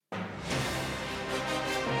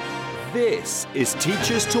This is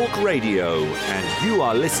Teachers Talk Radio, and you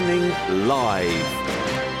are listening live.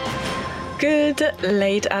 Good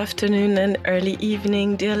late afternoon and early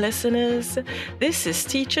evening, dear listeners. This is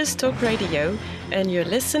Teachers Talk Radio, and you're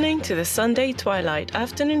listening to the Sunday Twilight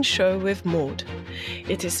afternoon show with Maud.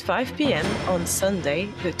 It is 5 p.m. on Sunday,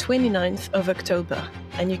 the 29th of October,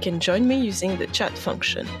 and you can join me using the chat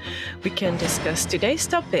function. We can discuss today's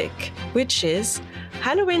topic, which is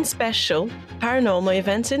Halloween special, paranormal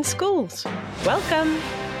events in schools. Welcome!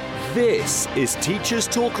 This is Teachers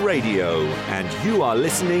Talk Radio, and you are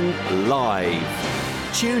listening live.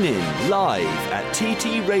 Tune in live at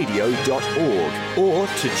ttradio.org, or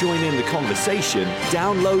to join in the conversation,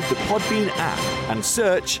 download the Podbean app and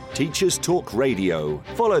search Teachers Talk Radio.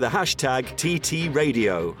 Follow the hashtag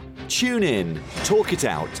TTRadio. Tune in, talk it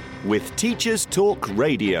out with Teachers Talk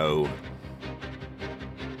Radio.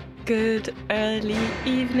 Good early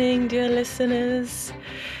evening, dear listeners.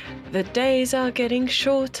 The days are getting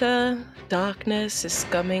shorter, darkness is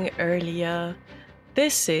coming earlier.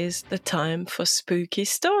 This is the time for spooky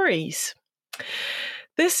stories.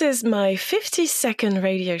 This is my 52nd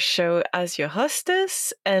radio show as your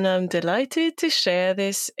hostess, and I'm delighted to share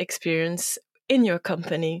this experience in your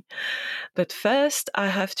company. But first, I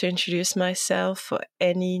have to introduce myself for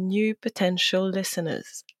any new potential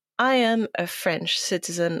listeners. I am a French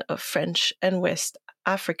citizen of French and West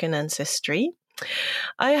African ancestry.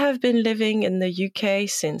 I have been living in the UK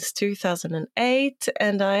since 2008,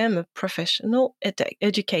 and I am a professional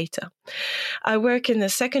educator. I work in a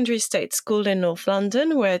secondary state school in North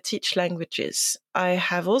London where I teach languages. I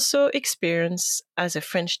have also experience as a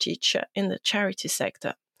French teacher in the charity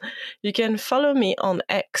sector. You can follow me on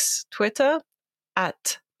X, Twitter,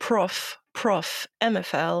 at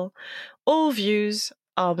profmfl. All views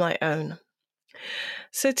are my own.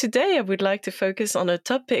 So today I would like to focus on a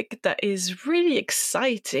topic that is really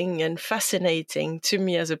exciting and fascinating to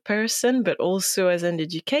me as a person, but also as an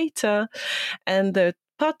educator. And the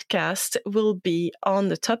podcast will be on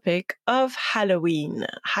the topic of Halloween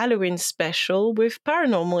special with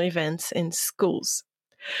paranormal events in schools.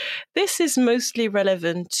 This is mostly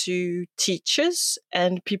relevant to teachers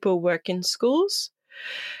and people who work in schools,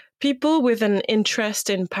 people with an interest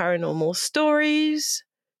in paranormal stories,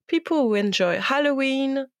 people who enjoy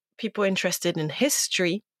Halloween, people interested in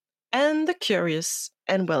history, and the curious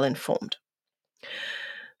and well-informed.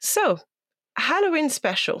 So, Halloween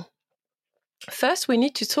special. First, we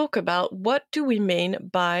need to talk about what do we mean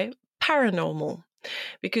by paranormal.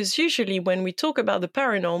 Because usually when we talk about the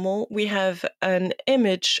paranormal, we have an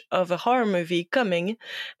image of a horror movie coming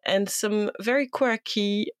and some very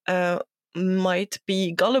quirky might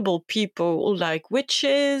be gullible people who like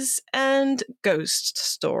witches and ghost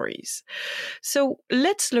stories. So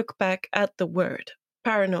let's look back at the word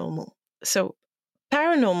paranormal. So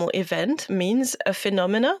paranormal event means a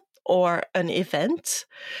phenomena or an event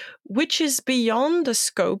which is beyond the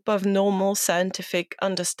scope of normal scientific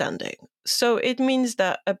understanding. So it means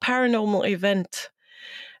that a paranormal event,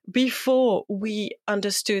 before we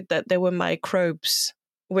understood that there were microbes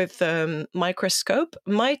with a microscope,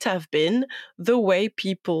 might have been the way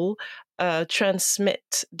people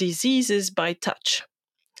transmit diseases by touch.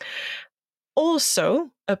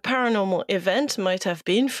 Also, a paranormal event might have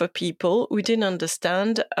been for people who didn't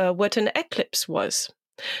understand what an eclipse was.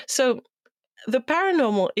 So the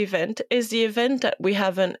paranormal event is the event that we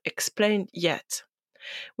haven't explained yet,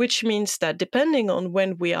 which means that depending on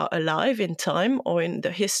when we are alive in time or in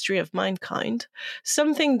the history of mankind,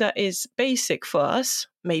 something that is basic for us,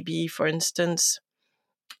 maybe, for instance,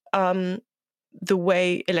 the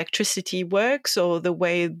way electricity works or the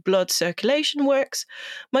way blood circulation works,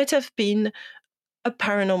 might have been a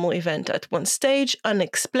paranormal event at one stage,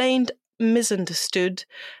 unexplained, misunderstood,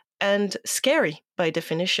 and scary by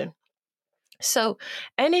definition. So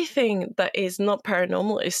anything that is not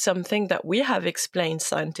paranormal is something that we have explained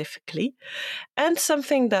scientifically, and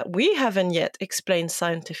something that we haven't yet explained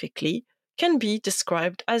scientifically can be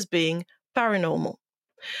described as being paranormal.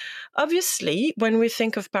 Obviously, when we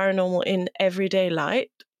think of paranormal in everyday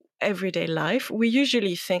life, we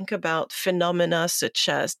usually think about phenomena such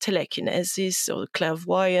as telekinesis or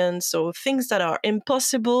clairvoyance or things that are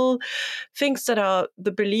impossible, things that are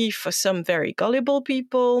the belief for some very gullible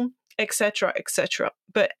people, etc., etc.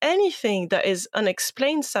 But anything that is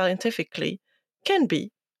unexplained scientifically can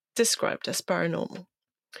be described as paranormal.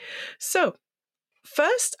 So,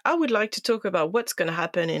 first, I would like to talk about what's going to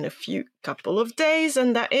happen in a couple of days,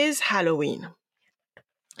 and that is Halloween.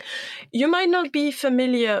 You might not be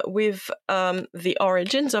familiar with the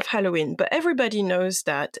origins of Halloween, but everybody knows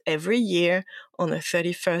that every year on the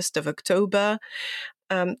 31st of October,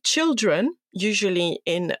 children, usually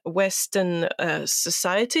in Western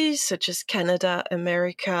societies such as Canada,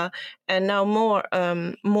 America, and now more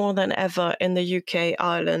than ever in the UK,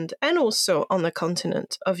 Ireland, and also on the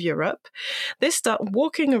continent of Europe, they start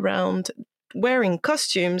walking around wearing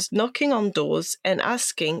costumes, knocking on doors, and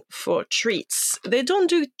asking for treats. They don't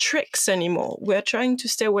do tricks anymore. We're trying to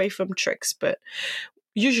stay away from tricks, but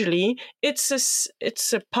usually it's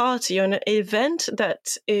a party or an event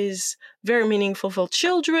that is very meaningful for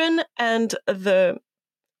children, and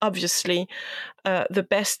obviously the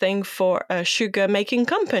best thing for a sugar making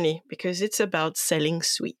company, because it's about selling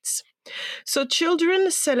sweets. So children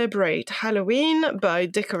celebrate Halloween by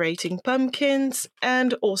decorating pumpkins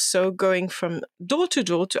and also going from door to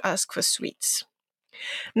door to ask for sweets.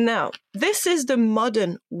 Now, this is the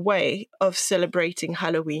modern way of celebrating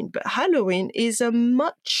Halloween, but Halloween is a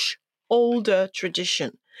much older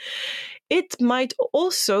tradition. It might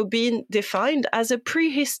also be defined as a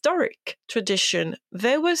prehistoric tradition.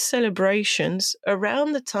 There were celebrations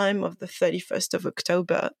around the time of the 31st of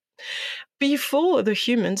October, before the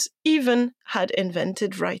humans even had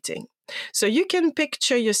invented writing. So you can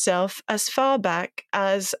picture yourself as far back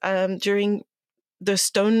as during the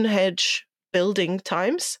Stonehenge building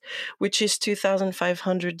times, which is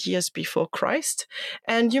 2,500 years before Christ.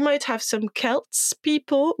 And you might have some Celts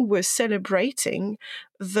people who were celebrating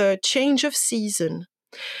the change of season,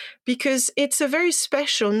 because it's a very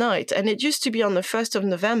special night, and it used to be on the 1st of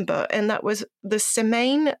November, and that was the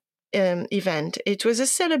Semaine event. It was a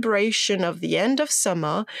celebration of the end of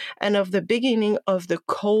summer and of the beginning of the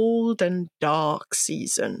cold and dark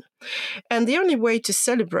season. And the only way to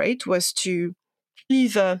celebrate was to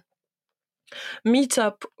either meet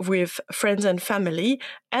up with friends and family,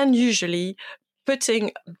 and usually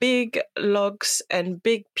putting big logs and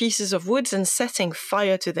big pieces of wood and setting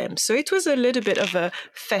fire to them. So it was a little bit of a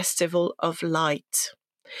festival of light.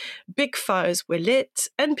 Big fires were lit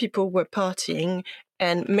and people were partying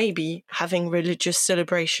and maybe having religious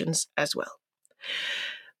celebrations as well.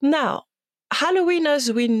 Now, Halloween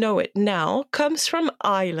as we know it now comes from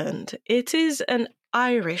Ireland. It is an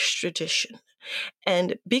Irish tradition.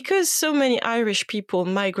 And because so many Irish people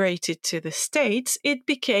migrated to the States, it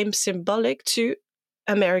became symbolic to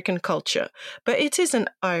American culture. But it is an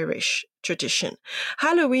Irish tradition.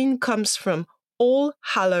 Halloween comes from All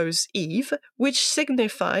Hallows Eve, which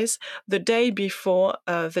signifies the day before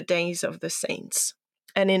the days of the saints.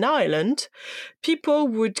 And in Ireland, people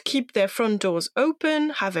would keep their front doors open,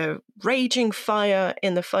 have a raging fire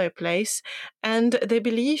in the fireplace, and they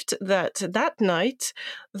believed that that night,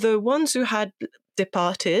 the ones who had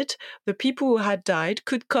departed, the people who had died,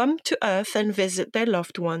 could come to Earth and visit their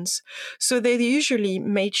loved ones. So they usually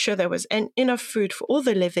made sure there was enough food for all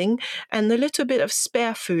the living and a little bit of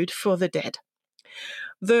spare food for the dead.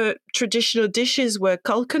 The traditional dishes were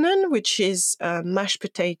colcanon, which is mashed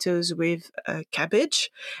potatoes with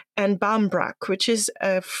cabbage, and bambrack, which is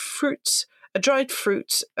a dried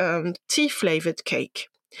fruit, tea-flavored cake.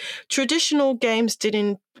 Traditional games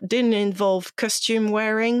didn't involve costume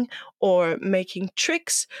wearing or making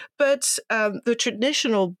tricks, but the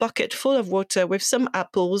traditional bucket full of water with some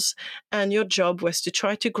apples, and your job was to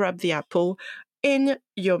try to grab the apple in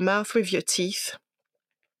your mouth with your teeth.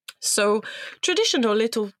 So, traditional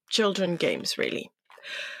little children games, really.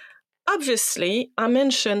 Obviously, I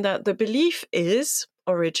mentioned that the belief is,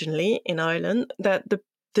 originally in Ireland, that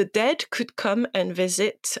the dead could come and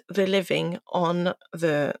visit the living on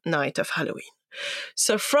the night of Halloween.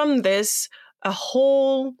 So from this, a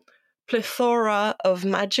whole plethora of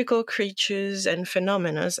magical creatures and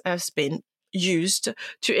phenomena has been used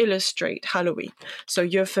to illustrate Halloween. So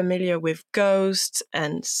you're familiar with ghosts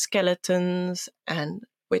and skeletons and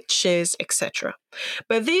witches, etc.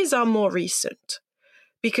 But these are more recent,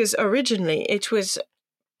 because originally it was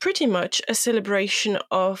pretty much a celebration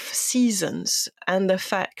of seasons and the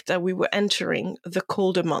fact that we were entering the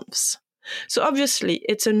colder months. So obviously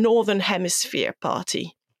it's a Northern Hemisphere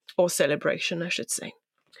party, or celebration, I should say.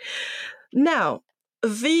 Now,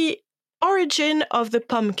 the origin of the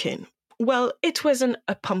pumpkin. Well, it wasn't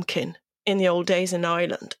a pumpkin in the old days in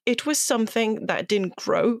Ireland. It was something that didn't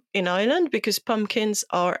grow in Ireland because pumpkins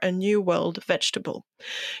are a New World vegetable.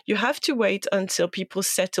 You have to wait until people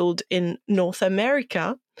settled in North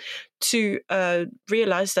America to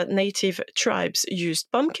realize that native tribes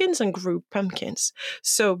used pumpkins and grew pumpkins.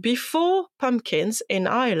 So before pumpkins in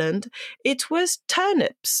Ireland, it was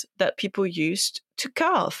turnips that people used to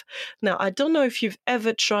carve. Now, I don't know if you've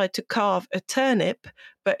ever tried to carve a turnip,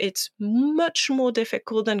 but it's much more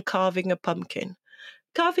difficult than carving a pumpkin.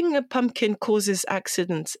 Carving a pumpkin causes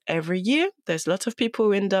accidents every year. There's lots of people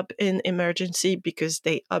who end up in emergency because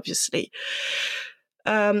they obviously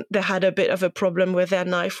They had a bit of a problem with their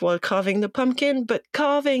knife while carving the pumpkin, but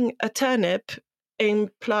carving a turnip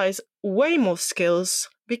implies way more skills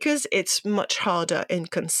because it's much harder in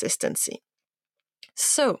consistency.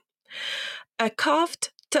 So, a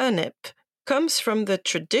carved turnip comes from the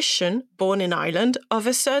tradition, born in Ireland, of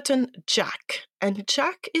a certain Jack. And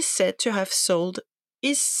Jack is said to have sold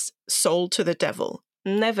his soul to the devil.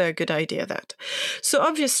 Never a good idea, that. So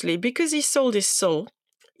obviously, because he sold his soul,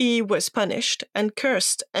 he was punished and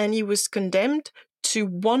cursed, and he was condemned to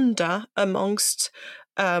wander amongst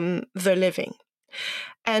the living.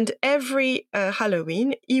 And every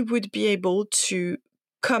Halloween, he would be able to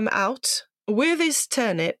come out with his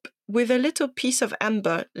turnip, with a little piece of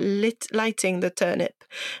amber lighting the turnip,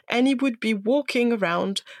 and he would be walking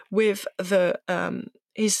around with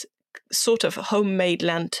his sort of homemade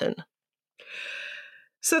lantern.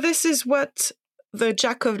 So this is what the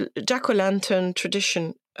jack-o'-lantern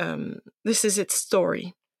tradition, this is its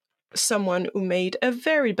story. Someone who made a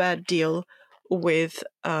very bad deal with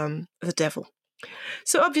the devil.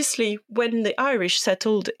 So obviously, when the Irish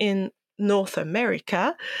settled in North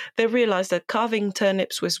America, they realized that carving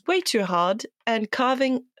turnips was way too hard and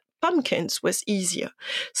carving pumpkins was easier.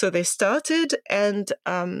 So they started, and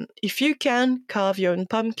if you can carve your own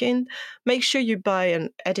pumpkin, make sure you buy an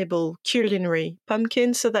edible culinary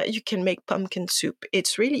pumpkin so that you can make pumpkin soup.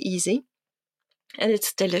 It's really easy and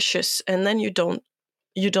it's delicious, and then you don't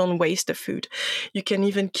waste the food. You can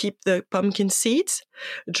even keep the pumpkin seeds,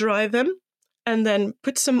 dry them, and then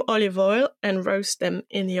put some olive oil and roast them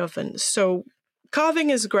in the oven. So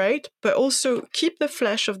carving is great, but also keep the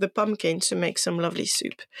flesh of the pumpkin to make some lovely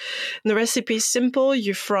soup. And the recipe is simple.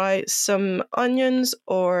 You fry some onions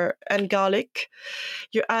and garlic.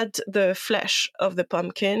 You add the flesh of the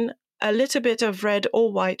pumpkin, a little bit of red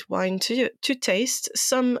or white wine to taste,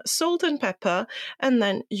 some salt and pepper, and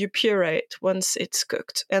then you puree it once it's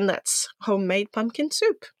cooked. And that's homemade pumpkin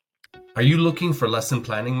soup. Are you looking for lesson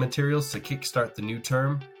planning materials to kickstart the new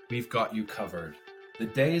term? We've got you covered. The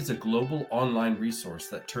Day is a global online resource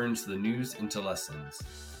that turns the news into lessons.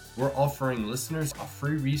 We're offering listeners a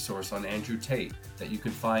free resource on Andrew Tate that you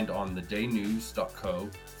can find on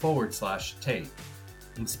thedaynews.co/Tate.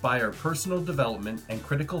 Inspire personal development and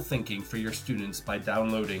critical thinking for your students by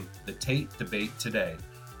downloading the Tate Debate today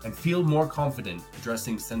and feel more confident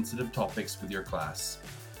addressing sensitive topics with your class.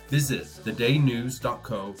 Visit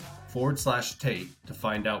thedaynews.co/Tate to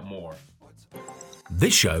find out more.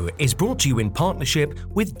 This show is brought to you in partnership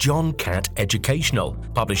with John Catt Educational,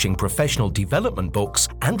 publishing professional development books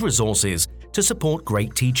and resources to support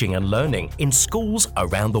great teaching and learning in schools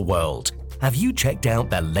around the world. Have you checked out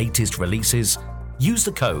their latest releases? Use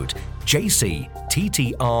the code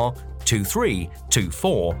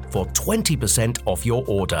JCTTR2324 for 20% off your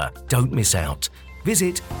order. Don't miss out.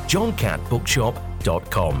 Visit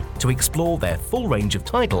johncattbookshop.com to explore their full range of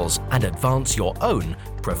titles and advance your own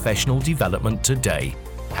professional development today.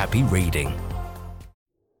 Happy reading.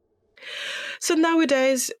 So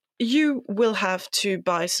nowadays, you will have to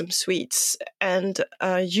buy some sweets, and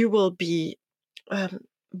you will be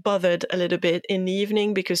bothered a little bit in the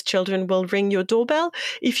evening because children will ring your doorbell.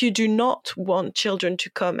 If you do not want children to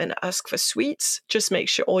come and ask for sweets, just make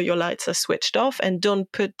sure all your lights are switched off and don't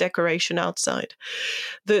put decoration outside.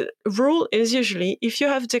 The rule is usually if you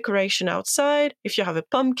have decoration outside, if you have a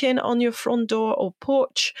pumpkin on your front door or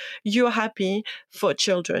porch, you're happy for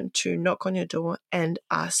children to knock on your door and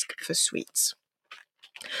ask for sweets.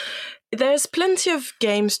 There's plenty of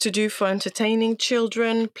games to do for entertaining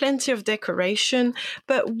children, plenty of decoration,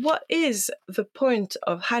 but what is the point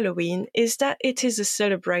of Halloween is that it is a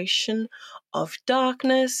celebration of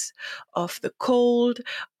darkness, of the cold,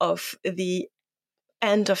 of the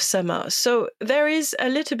end of summer. So there is a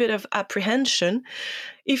little bit of apprehension.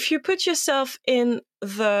 If you put yourself in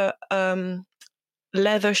the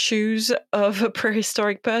leather shoes of a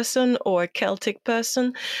prehistoric person or a Celtic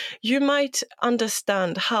person, you might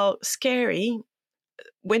understand how scary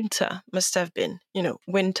winter must have been. You know,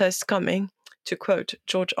 winter is coming, to quote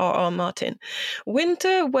George R.R. Martin.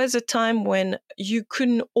 Winter was a time when you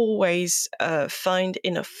couldn't always find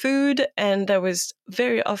enough food, and there was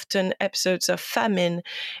very often episodes of famine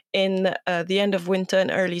in the end of winter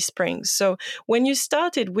and early spring. So when you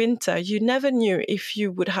started winter, you never knew if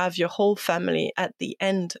you would have your whole family at the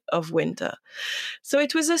end of winter. So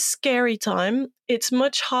it was a scary time. It's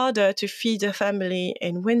much harder to feed a family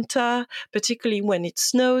in winter, particularly when it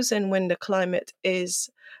snows and when the climate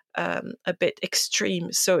is a bit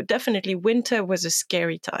extreme. So definitely winter was a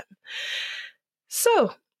scary time.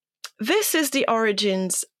 So this is the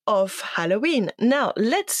origins of Halloween. Now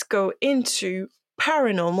let's go into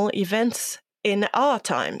paranormal events in our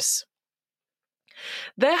times.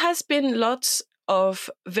 There has been lots of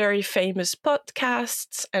very famous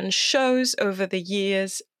podcasts and shows over the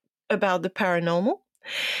years about the paranormal.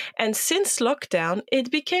 And since lockdown,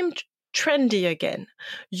 it became trendy again.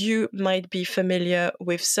 You might be familiar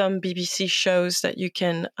with some BBC shows that you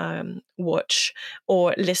can watch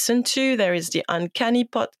or listen to. There is the Uncanny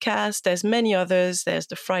podcast. There's many others. There's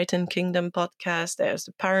the Frightened Kingdom podcast. There's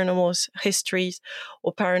the Paranormal Histories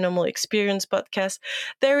or Paranormal Experience podcast.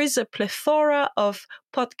 There is a plethora of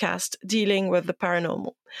podcasts dealing with the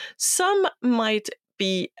paranormal. Some might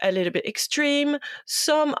be a little bit extreme.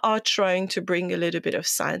 Some are trying to bring a little bit of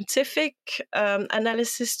scientific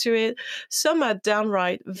analysis to it. Some are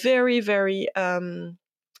downright very, very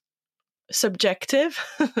subjective.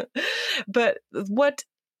 But what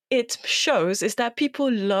it shows is that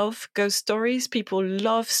people love ghost stories. People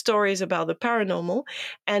love stories about the paranormal.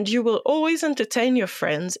 And you will always entertain your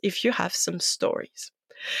friends if you have some stories.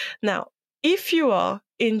 Now, if you are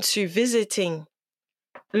into visiting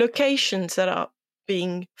locations that are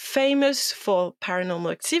being famous for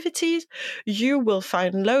paranormal activities, you will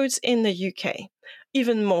find loads in the UK,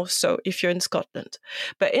 even more so if you're in Scotland.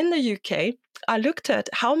 But in the UK, I looked at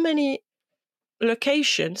how many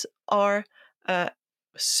locations are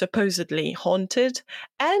supposedly haunted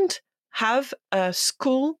and have a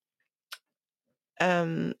school.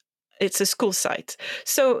 It's a school site.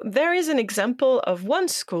 So there is an example of one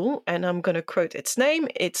school, and I'm going to quote its name.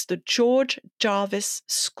 It's the George Jarvis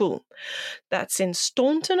School. That's in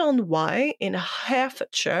Staunton-on-Wye in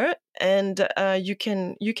Herefordshire, and you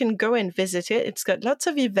can go and visit it. It's got lots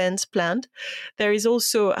of events planned. There is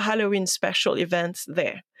also Halloween special events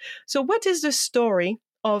there. So what is the story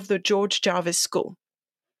of the George Jarvis School?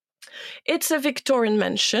 It's a Victorian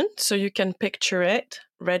mansion, so you can picture it.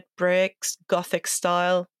 Red bricks, Gothic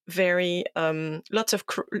style, very lots of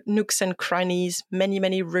nooks and crannies,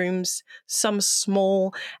 many rooms, some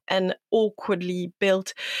small and awkwardly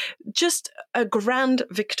built. Just a grand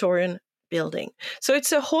Victorian building. So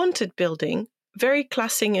it's a haunted building, very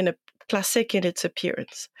classic in its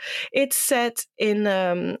appearance. It's set in,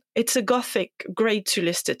 it's a Gothic grade 2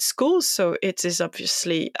 listed school, so it is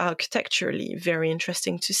obviously architecturally very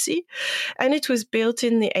interesting to see. And it was built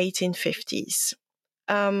in the 1850s.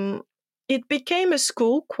 It became a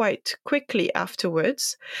school quite quickly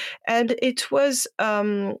afterwards, and it was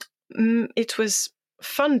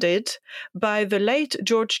funded by the late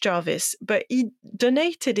George Jarvis, but he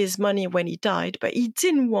donated his money when he died, but he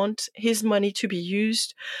didn't want his money to be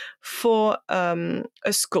used for a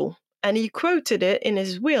school. And he quoted it in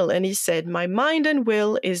his will, and he said, "My mind and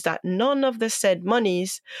will is that none of the said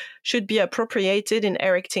monies should be appropriated in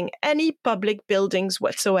erecting any public buildings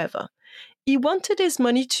whatsoever." He wanted his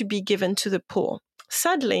money to be given to the poor.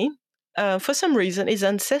 Sadly, for some reason, his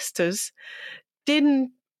ancestors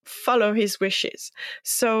didn't follow his wishes.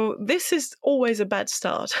 So this is always a bad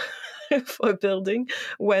start for a building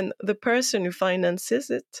when the person who finances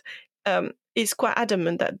it is quite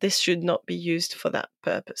adamant that this should not be used for that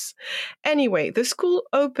purpose. Anyway, the school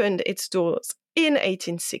opened its doors in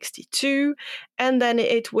 1862, and then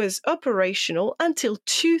it was operational until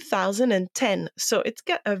 2010. So it's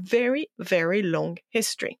got a very, very long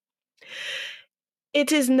history.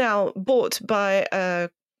 It is now bought by a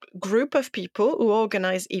group of people who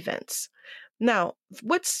organize events. Now,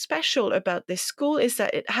 what's special about this school is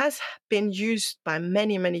that it has been used by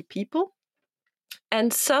many people,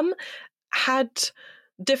 and some had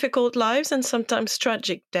difficult lives and sometimes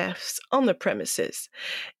tragic deaths on the premises.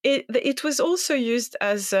 It was also used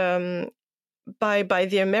as by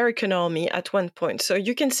the American Army at one point. So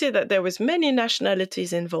you can see that there was many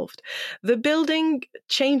nationalities involved. The building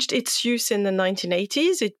changed its use in the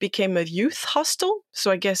 1980s. It became a youth hostel.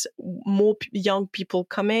 So I guess more young people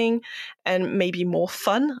coming and maybe more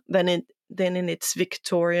fun than in its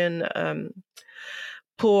Victorian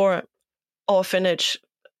poor orphanage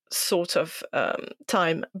sort of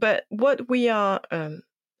time. But what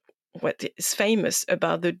is famous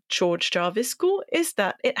about the George Jarvis School is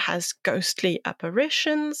that it has ghostly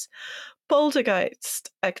apparitions, poltergeist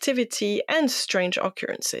activity, and strange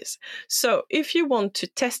occurrences. So if you want to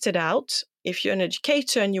test it out, if you're an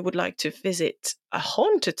educator and you would like to visit a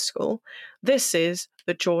haunted school, this is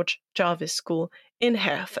the George Jarvis School in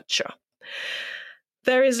Herefordshire.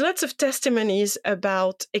 There is lots of testimonies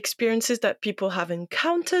about experiences that people have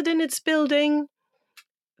encountered in its building.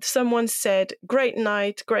 Someone said, "Great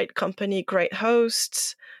night, great company, great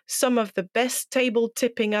hosts, some of the best table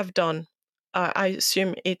tipping I've done." I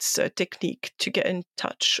assume it's a technique to get in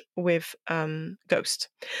touch with ghosts.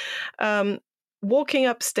 Walking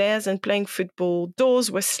upstairs and playing football, doors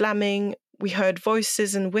were slamming. We heard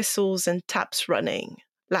voices and whistles and taps running.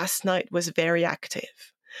 last night was very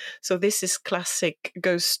active. So this is classic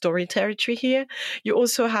ghost story territory here. You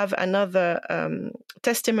also have another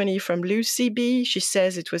testimony from Lucy B. She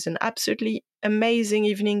says it was an absolutely amazing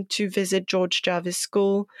evening to visit George Jarvis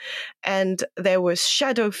School, and there were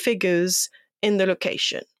shadow figures in the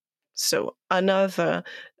location. So another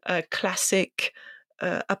classic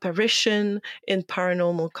apparition in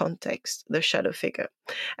paranormal context, the shadow figure.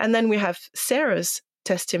 And then we have Sarah's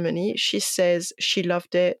testimony. She says she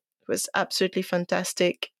loved it. It was absolutely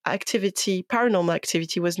fantastic. Paranormal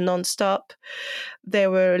activity was nonstop. There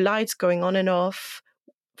were lights going on and off,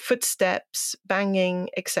 footsteps, banging,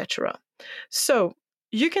 etc. So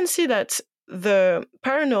you can see that the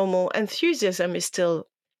paranormal enthusiasm is still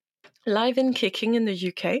live and kicking in the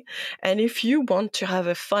UK. And if you want to have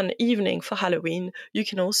a fun evening for Halloween, you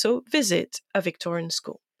can also visit a Victorian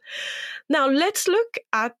school. Now let's look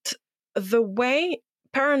at the way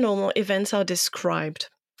paranormal events are described.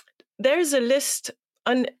 There is a list,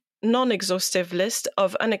 a non-exhaustive list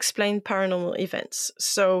of unexplained paranormal events.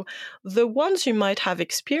 So the ones you might have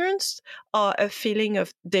experienced are a feeling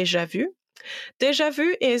of déjà vu. Déjà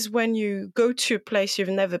vu is when you go to a place you've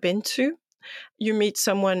never been to, you meet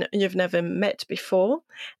someone you've never met before,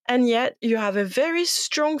 and yet you have a very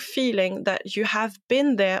strong feeling that you have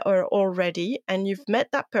been there already and you've met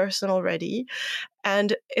that person already,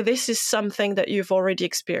 and this is something that you've already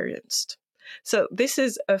experienced. So this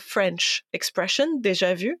is a French expression,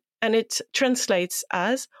 déjà vu, and it translates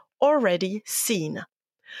as already seen.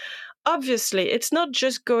 Obviously, it's not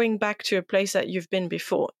just going back to a place that you've been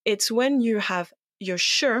before. It's when you're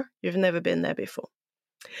sure you've never been there before.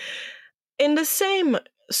 In the same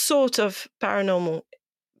sort of paranormal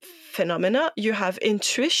phenomena, you have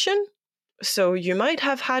intuition. So you might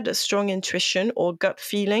have had a strong intuition or gut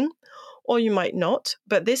feeling, or you might not,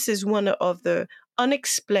 but this is one of the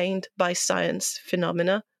unexplained by science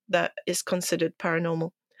phenomena that is considered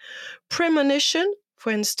paranormal. Premonition,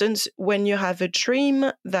 for instance, when you have a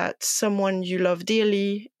dream that someone you love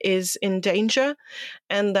dearly is in danger,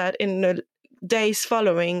 and that in the days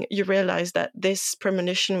following, you realize that this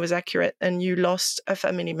premonition was accurate and you lost a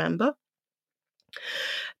family member.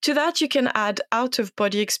 To that, you can add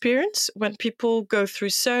out-of-body experience, when people go through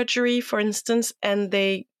surgery, for instance, and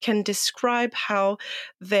they can describe how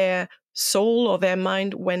their soul or their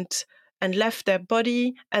mind went and left their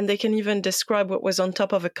body, and they can even describe what was on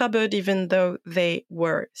top of a cupboard, even though they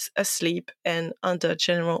were asleep and under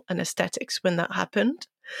general anesthetics when that happened.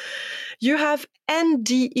 You have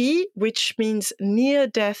NDE, which means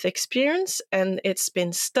near-death experience, and it's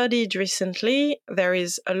been studied recently. There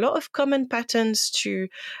is a lot of common patterns to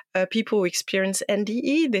people who experience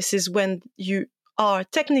NDE. This is when you are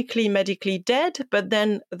technically medically dead, but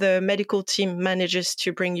then the medical team manages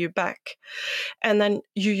to bring you back. And then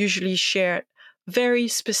you usually share very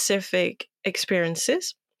specific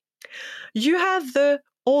experiences. You have the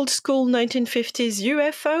old school 1950s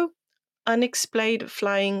UFO, unexplained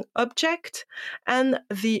flying object, and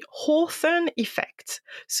the Hawthorne effect.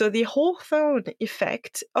 So the Hawthorne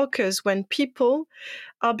effect occurs when people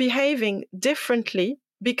are behaving differently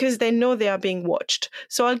because they know they are being watched.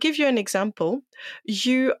 So I'll give you an example.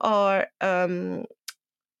 You are in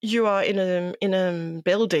a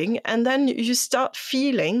building, and then you start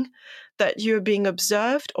feeling that you're being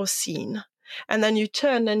observed or seen. And then you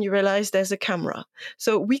turn and you realize there's a camera.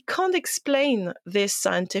 So we can't explain this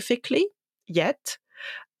scientifically yet,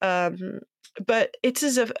 but it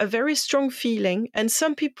is a very strong feeling, and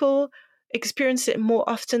some people experience it more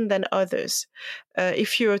often than others.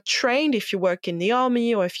 If you're trained, if you work in the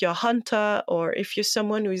army, or if you're a hunter, or if you're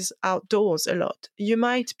someone who's outdoors a lot, you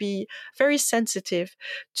might be very sensitive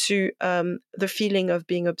to the feeling of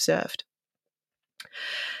being observed.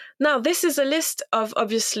 Now, this is a list of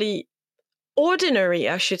obviously ordinary,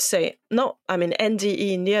 I should say,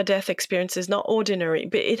 NDE, near-death experience is not ordinary,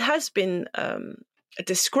 but it has been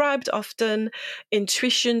described often,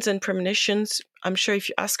 intuitions and premonitions. I'm sure if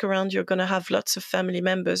you ask around, you're going to have lots of family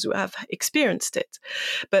members who have experienced it.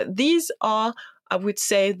 But these are, I would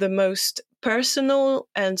say, the most personal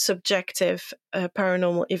and subjective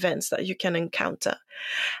paranormal events that you can encounter.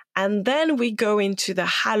 And then we go into the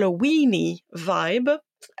Halloweeny vibe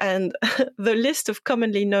and the list of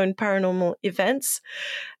commonly known paranormal events.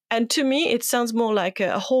 And to me, it sounds more like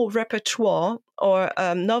a whole repertoire or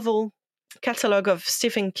a novel catalog of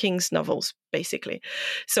Stephen King's novels, basically.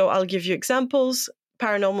 So I'll give you examples.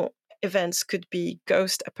 Paranormal events could be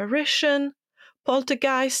ghost apparition,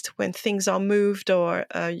 poltergeist, when things are moved or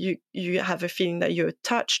you have a feeling that you're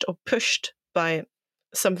touched or pushed by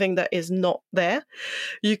something that is not there.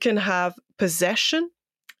 You can have possession,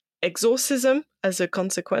 exorcism as a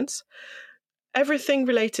consequence, everything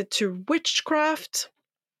related to witchcraft,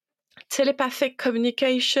 telepathic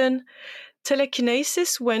communication,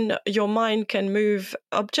 telekinesis, when your mind can move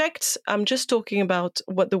objects. I'm just talking about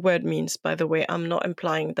what the word means, by the way. I'm not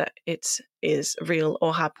implying that it is real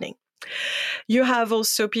or happening. You have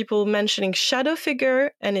also people mentioning shadow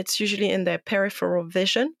figure, and it's usually in their peripheral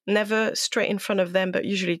vision, never straight in front of them, but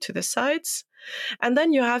usually to the sides. And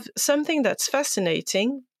then you have something that's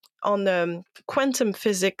fascinating on quantum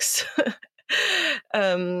physics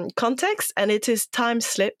context, and it is time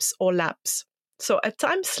slips or lapse. So a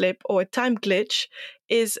time slip or a time glitch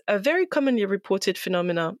is a very commonly reported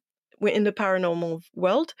phenomenon in the paranormal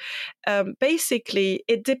world. Basically,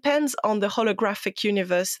 it depends on the holographic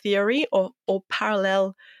universe theory or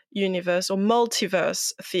parallel universe or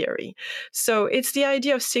multiverse theory. So it's the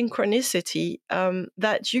idea of synchronicity,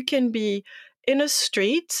 that you can be in a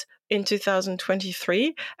street in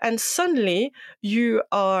 2023 and suddenly you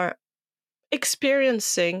are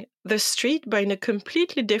experiencing the street but in a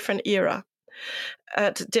completely different era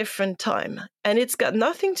at a different time. And it's got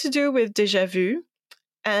nothing to do with déjà vu.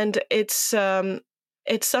 And it's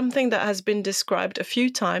something that has been described a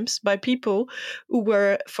few times by people who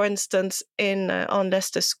were, for instance, on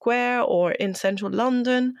Leicester Square or in central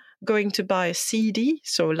London, going to buy a CD,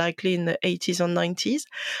 so likely in the 80s or 90s.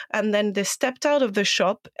 And then they stepped out of the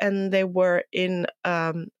shop and they were in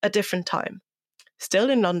a different time.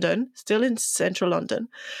 Still in London, still in central London,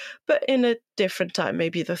 but in a different time,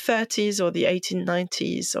 maybe the 30s or the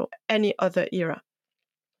 1890s or any other era.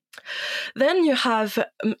 Then you have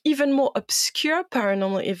even more obscure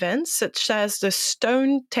paranormal events, such as the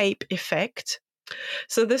stone tape effect.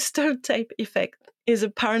 So the stone tape effect is a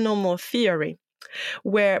paranormal theory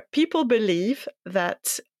where people believe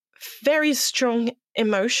that very strong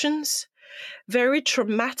emotions, very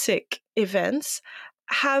traumatic events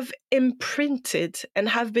have imprinted and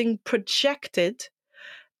have been projected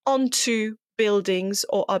onto buildings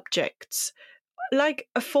or objects, like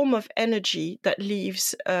a form of energy that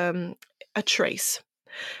leaves a trace.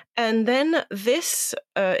 And then this,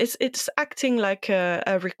 it's acting like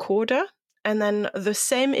a recorder, and then the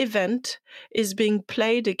same event is being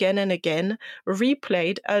played again and again,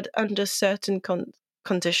 replayed under certain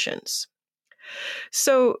conditions.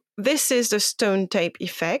 So this is the stone tape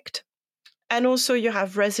effect. And also you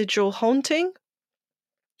have residual haunting,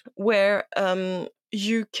 where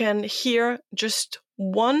you can hear just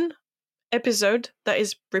one episode that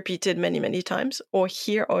is repeated many, many times, or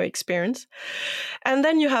hear or experience. And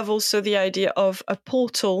then you have also the idea of a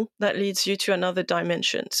portal that leads you to another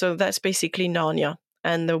dimension. So that's basically Narnia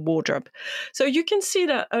and the wardrobe. So you can see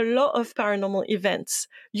that a lot of paranormal events,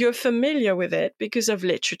 you're familiar with it because of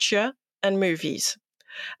literature and movies.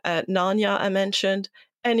 Narnia, I mentioned,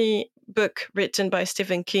 any book written by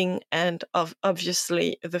Stephen King, and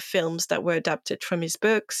obviously the films that were adapted from his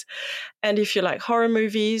books. And if you like horror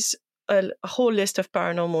movies, a whole list of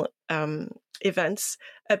paranormal events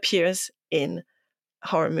appears in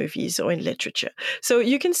horror movies or in literature. So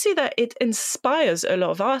you can see that it inspires a lot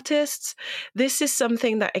of artists. This is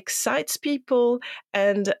something that excites people,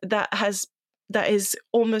 and that is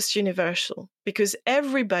almost universal, because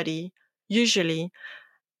everybody usually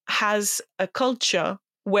has a culture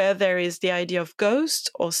where there is the idea of ghosts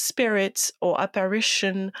or spirits or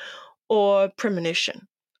apparition or premonition.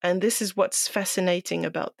 And this is what's fascinating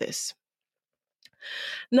about this.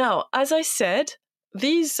 Now, as I said,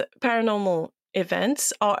 these paranormal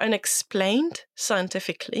events are unexplained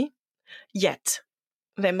scientifically, yet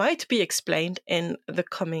they might be explained in the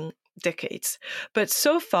coming decades. But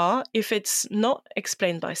so far, if it's not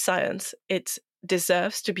explained by science, it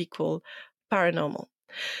deserves to be called paranormal.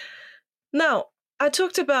 Now, I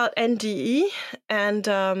talked about NDE,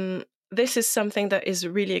 and this is something that is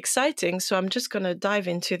really exciting, so I'm just going to dive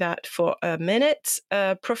into that for a minute.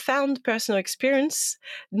 Profound personal experience.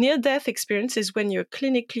 Near-death experience is when you're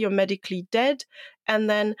clinically or medically dead, and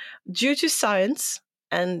then due to science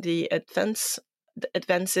and the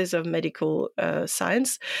advances of medical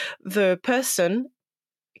science, the person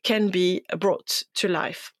can be brought to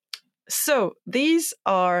life. So these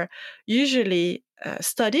are usually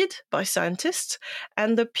studied by scientists,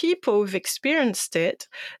 and the people who've experienced it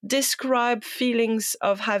describe feelings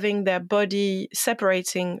of having their body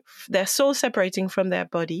separating, their soul separating from their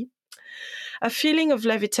body, a feeling of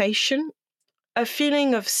levitation, a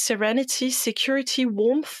feeling of serenity, security,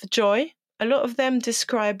 warmth, joy. A lot of them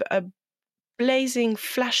describe a blazing,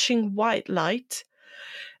 flashing white light,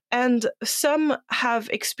 and some have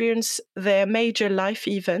experienced their major life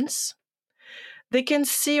events. They can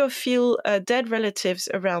see or feel dead relatives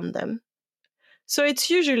around them. So it's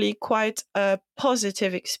usually quite a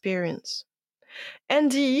positive experience.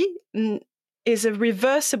 NDE is a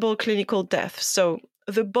reversible clinical death. So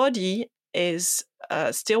the body is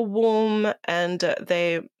still warm, and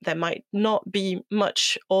there might not be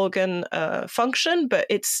much organ function, but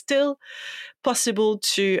it's still possible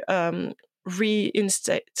to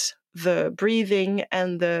reinstate the breathing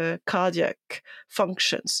and the cardiac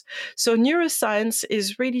functions. So neuroscience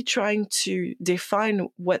is really trying to define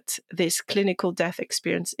what this clinical death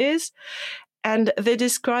experience is, and they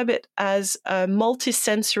describe it as a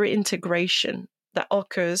multisensory integration that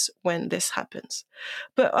occurs when this happens.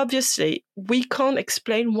 But obviously, we can't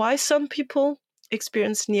explain why some people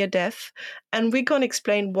experience near death, and we can't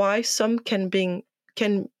explain why some can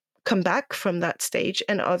come back from that stage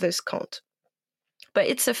and others can't. But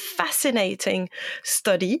it's a fascinating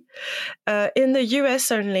study. In the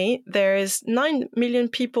US only, there is 9 million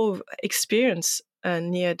people who experience a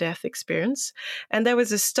near-death experience. And there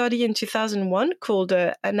was a study in 2001 called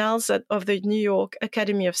Annals of the New York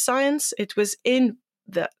Academy of Science. It was in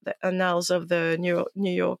the Annals of the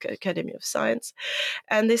New York Academy of Science.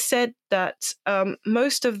 And they said that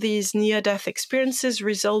most of these near-death experiences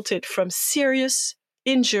resulted from serious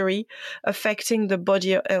injury affecting the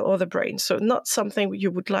body or the brain. So not something you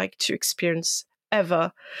would like to experience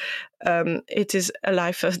ever. It is a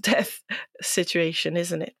life or death situation,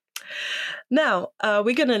 isn't it? Now,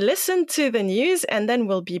 we're going to listen to the news, and then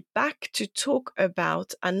we'll be back to talk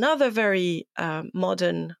about another very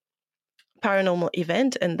modern paranormal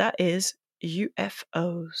event, and that is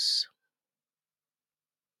UFOs.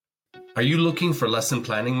 Are you looking for lesson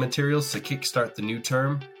planning materials to kickstart the new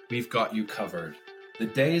term? We've got you covered. The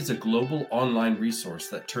Day is a global online resource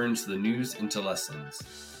that turns the news into lessons.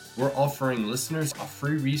 We're offering listeners a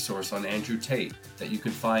free resource on Andrew Tate that you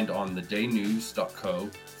can find on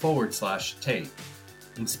thedaynews.co/Tate.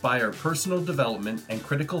 Inspire personal development and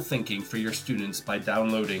critical thinking for your students by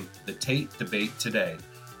downloading the Tate Debate today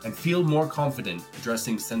and feel more confident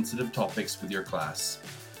addressing sensitive topics with your class.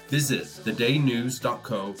 Visit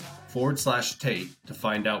thedaynews.co/Tate to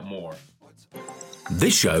find out more.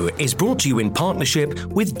 This show is brought to you in partnership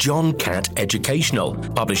with John Catt Educational,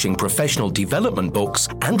 publishing professional development books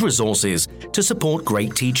and resources to support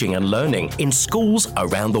great teaching and learning in schools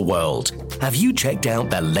around the world. Have you checked out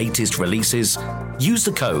their latest releases? Use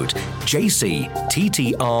the code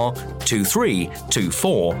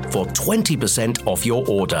JCTTR2324 for 20% off your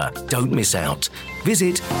order. Don't miss out.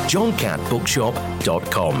 Visit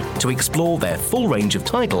johncattbookshop.com to explore their full range of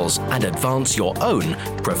titles and advance your own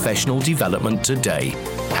professional development today.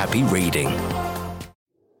 Happy reading.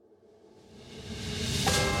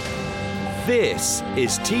 This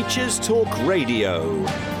is Teachers Talk Radio,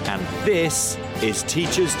 and this is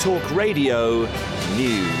Teachers Talk Radio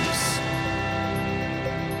News.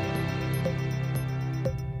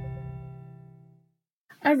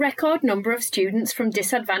 A record number of students from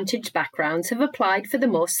disadvantaged backgrounds have applied for the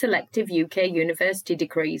most selective UK university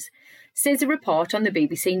degrees, says a report on the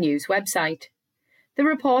BBC News website. The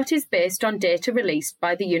report is based on data released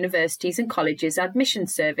by the Universities and Colleges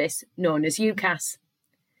Admissions Service, known as UCAS.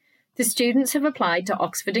 The students have applied to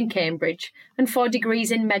Oxford and Cambridge and for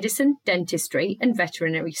degrees in medicine, dentistry and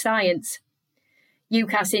veterinary science.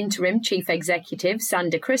 UCAS Interim Chief Executive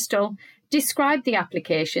Sander Crystal described the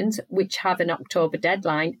applications, which have an October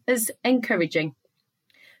deadline, as encouraging.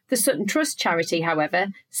 The Sutton Trust charity,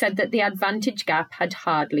 however, said that the advantage gap had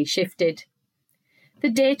hardly shifted. The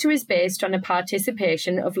data is based on a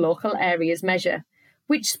participation of local areas measure,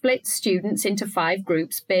 which splits students into 5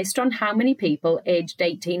 groups based on how many people aged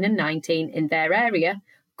 18 and 19 in their area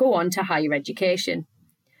go on to higher education.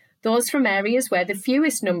 Those from areas where the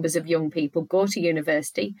fewest numbers of young people go to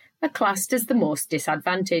university are classed as the most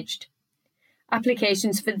disadvantaged.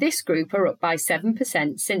 Applications for this group are up by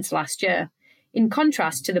 7% since last year, in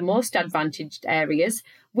contrast to the most advantaged areas,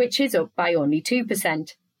 which is up by only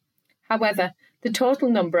 2%. However, the total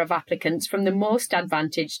number of applicants from the most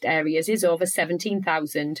advantaged areas is over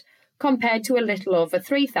 17,000, compared to a little over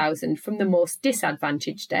 3,000 from the most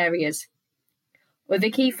disadvantaged areas. Other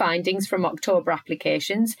key findings from October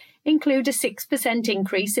applications include a 6%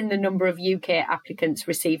 increase in the number of UK applicants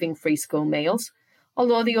receiving free school meals,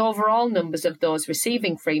 although the overall numbers of those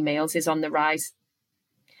receiving free meals is on the rise.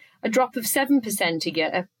 A drop of 7% a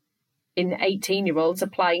year in 18-year-olds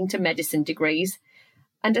applying to medicine degrees,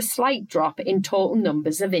 and a slight drop in total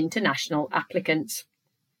numbers of international applicants.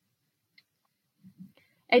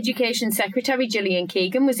 Education Secretary Gillian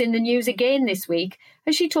Keegan was in the news again this week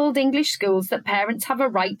as she told English schools that parents have a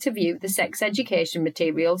right to view the sex education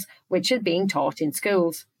materials which are being taught in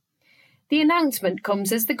schools. The announcement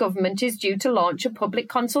comes as the government is due to launch a public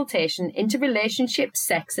consultation into relationships,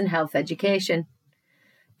 sex and health education.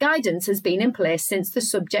 Guidance has been in place since the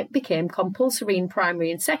subject became compulsory in primary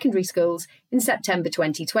and secondary schools in September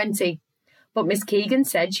 2020. But Ms. Keegan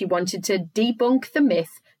said she wanted to debunk the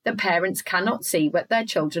myth that parents cannot see what their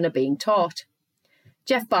children are being taught.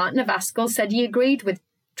 Jeff Barton of Askell said he agreed with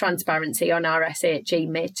transparency on RSHE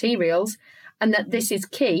materials and that this is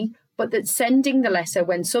key, but that sending the letter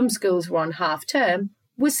when some schools were on half-term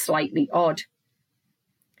was slightly odd.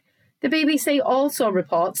 The BBC also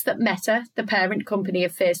reports that Meta, the parent company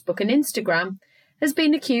of Facebook and Instagram, has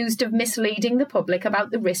been accused of misleading the public about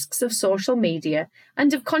the risks of social media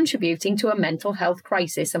and of contributing to a mental health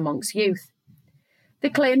crisis amongst youth. The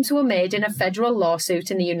claims were made in a federal lawsuit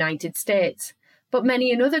in the United States, but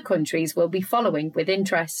many in other countries will be following with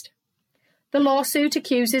interest. The lawsuit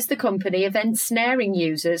accuses the company of ensnaring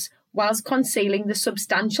users whilst concealing the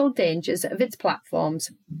substantial dangers of its platforms.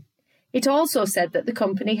 It also said that the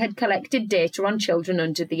company had collected data on children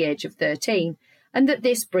under the age of 13, and that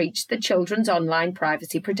this breached the Children's Online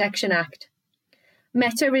Privacy Protection Act.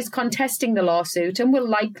 Meta is contesting the lawsuit and will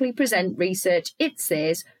likely present research it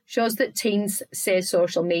says shows that teens say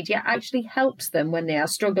social media actually helps them when they are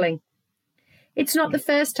struggling. It's not the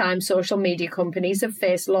first time social media companies have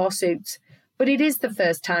faced lawsuits, but it is the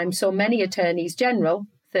first time so many attorneys general,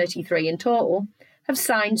 33 in total, have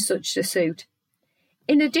signed such a suit,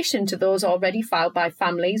 in addition to those already filed by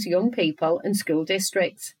families, young people and school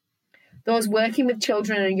districts. Those working with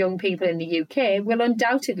children and young people in the UK will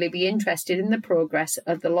undoubtedly be interested in the progress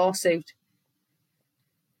of the lawsuit.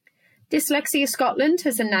 Dyslexia Scotland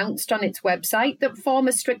has announced on its website that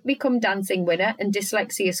former Strictly Come Dancing winner and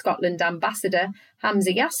Dyslexia Scotland ambassador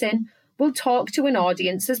Hamza Yassin will talk to an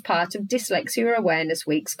audience as part of Dyslexia Awareness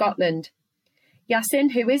Week Scotland.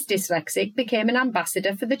 Yassin, who is dyslexic, became an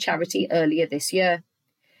ambassador for the charity earlier this year.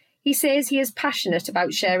 He says he is passionate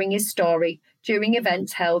about sharing his story during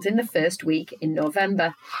events held in the first week in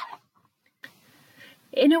November.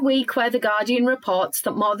 In a week where The Guardian reports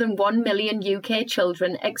that more than 1 million UK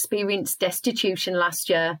children experienced destitution last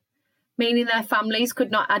year, meaning their families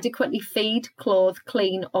could not adequately feed, clothe,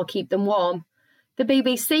 clean or keep them warm, the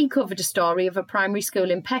BBC covered a story of a primary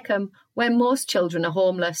school in Peckham where most children are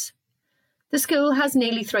homeless. The school has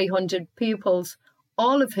nearly 300 pupils,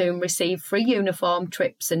 all of whom receive free uniform,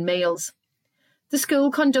 trips and meals. The school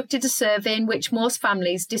conducted a survey in which most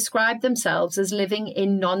families described themselves as living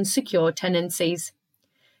in non-secure tenancies.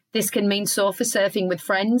 This can mean sofa surfing with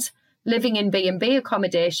friends, living in B&B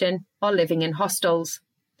accommodation or living in hostels.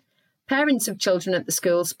 Parents of children at the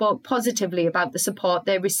school spoke positively about the support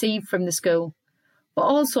they received from the school, but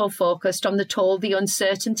also focused on the toll the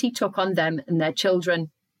uncertainty took on them and their children.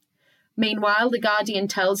 Meanwhile, The Guardian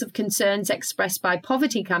tells of concerns expressed by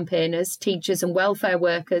poverty campaigners, teachers and welfare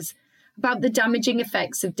workers about the damaging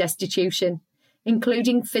effects of destitution,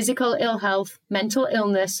 including physical ill health, mental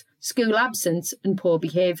illness, school absence and poor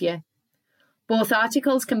behaviour. Both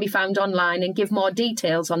articles can be found online and give more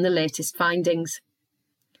details on the latest findings.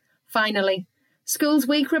 Finally, Schools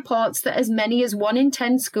Week reports that as many as 1 in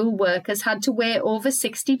 10 school workers had to wait over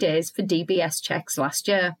 60 days for DBS checks last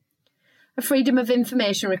year. A Freedom of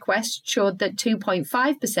Information request showed that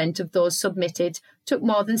 2.5% of those submitted took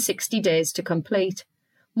more than 60 days to complete,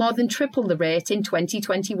 more than triple the rate in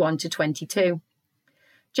 2021 to 22.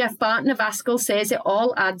 Jeff Barton of Askell says it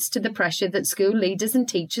all adds to the pressure that school leaders and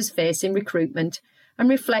teachers face in recruitment and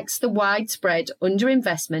reflects the widespread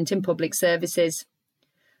underinvestment in public services.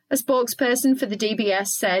 A spokesperson for the DBS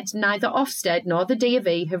said neither Ofsted nor the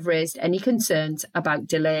D.A.V. have raised any concerns about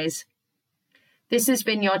delays. This has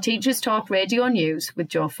been your Teachers Talk Radio News with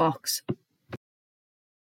Jo Fox.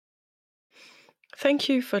 Thank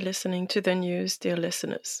you for listening to the news, dear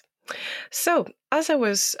listeners. So, as I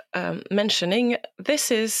was mentioning,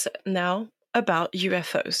 this is now about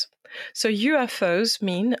UFOs. So UFOs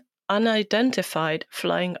mean unidentified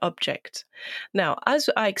flying object. Now, as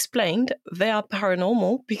I explained, they are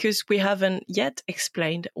paranormal because we haven't yet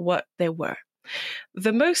explained what they were.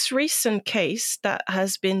 The most recent case that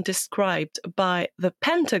has been described by the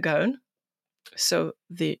Pentagon, so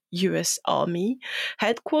the US Army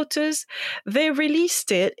headquarters, they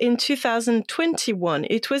released it in 2021.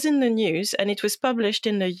 It was in the news and it was published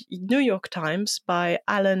in the New York Times by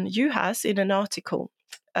Alan Uhas in an article.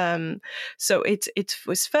 So it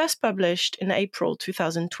was first published in April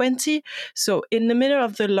 2020, so in the middle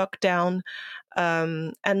of the lockdown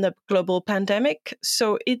and the global pandemic.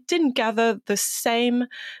 So it didn't gather the same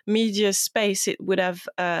media space it would have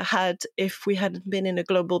had if we hadn't been in a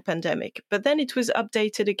global pandemic. But then it was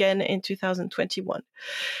updated again in 2021.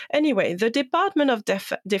 Anyway, the Department of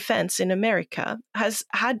Defense in America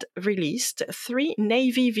had released 3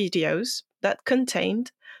 Navy videos that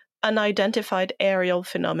contained unidentified aerial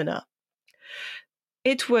phenomena.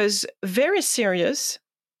 It was very serious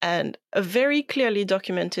and very clearly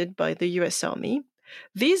documented by the US Army.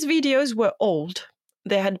 These videos were old.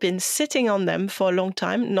 They had been sitting on them for a long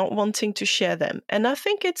time, not wanting to share them. And I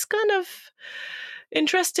think it's kind of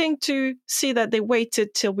interesting to see that they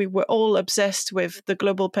waited till we were all obsessed with the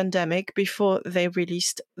global pandemic before they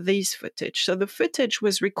released these footage. So the footage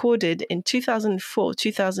was recorded in 2004,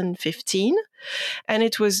 2015, and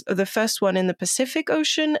it was the first one in the Pacific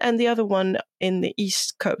Ocean and the other one in the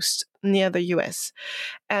East Coast near the US.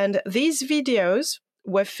 And these videos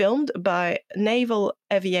were filmed by naval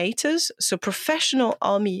aviators, so professional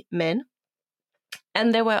army men,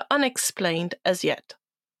 and they were unexplained as yet.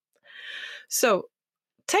 So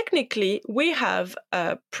technically, we have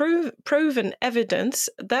proven evidence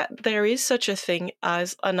that there is such a thing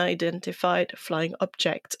as unidentified flying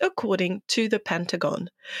object, according to the Pentagon.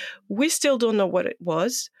 We still don't know what it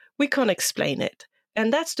was. We can't explain it.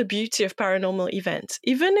 And that's the beauty of paranormal events.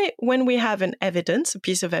 Even when we have a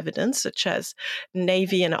piece of evidence, such as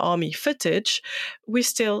Navy and Army footage, we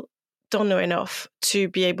still don't know enough to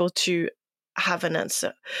be able to have an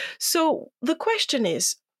answer. So the question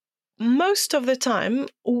is, most of the time,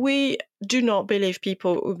 we do not believe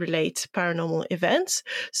people who relate paranormal events.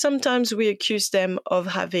 Sometimes we accuse them of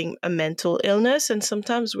having a mental illness, and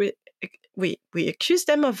sometimes we accuse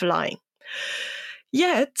them of lying.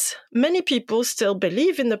 Yet, many people still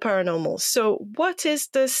believe in the paranormal. So what is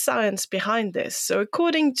the science behind this? So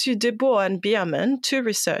according to DeBoer and Bierman, two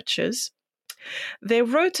researchers, they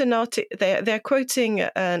wrote an article. They're quoting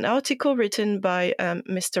an article written by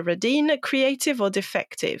Mr. Radin, Creative or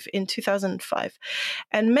Defective, in 2005.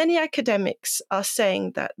 And many academics are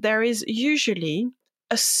saying that there is usually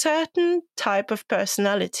a certain type of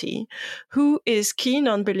personality who is keen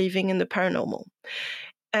on believing in the paranormal.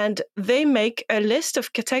 And they make a list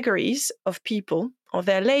of categories of people, or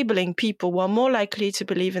they're labeling people who are more likely to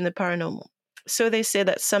believe in the paranormal. So they say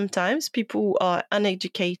that sometimes people who are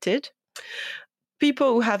uneducated,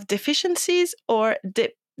 people who have deficiencies, or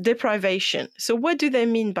deprivation. So what do they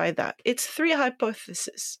mean by that? It's three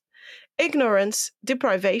hypotheses: ignorance,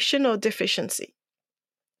 deprivation, or deficiency.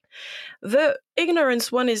 The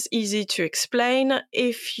ignorance one is easy to explain.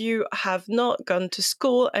 If you have not gone to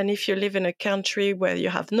school and if you live in a country where you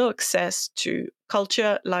have no access to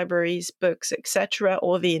culture, libraries, books, etc.,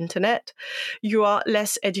 or the internet, you are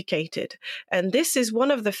less educated. And this is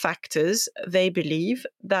one of the factors, they believe,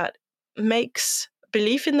 that makes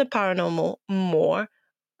belief in the paranormal more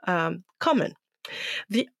common.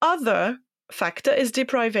 The other factor is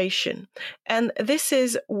deprivation. And this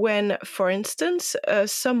is when, for instance,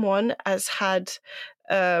 someone has had,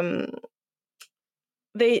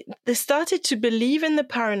 they started to believe in the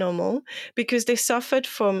paranormal because they suffered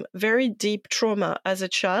from very deep trauma as a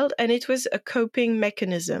child, and it was a coping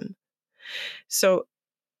mechanism. So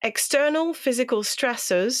external physical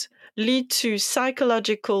stressors lead to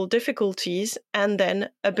psychological difficulties, and then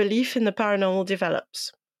a belief in the paranormal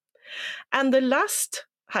develops. And the last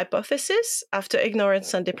hypothesis, after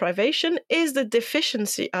ignorance and deprivation, is the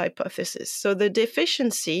deficiency hypothesis. So the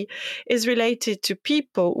deficiency is related to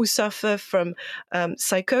people who suffer from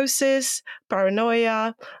psychosis,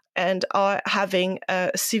 paranoia, and are having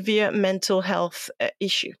a severe mental health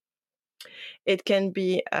issue. It can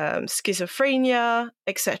be schizophrenia,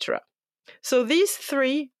 etc. So these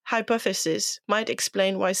three hypotheses might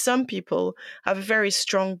explain why some people have a very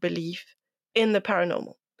strong belief in the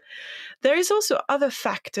paranormal. There is also other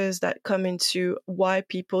factors that come into why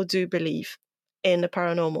people do believe in the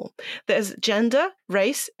paranormal. There's gender,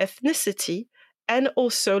 race, ethnicity, and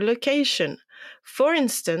also location. For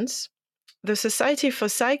instance, the Society for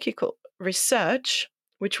Psychical Research,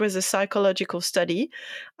 which was a psychological study,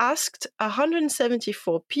 asked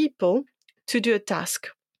 174 people to do a task,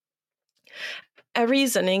 a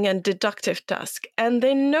reasoning and deductive task. And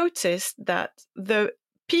they noticed that the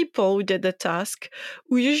people who did the task,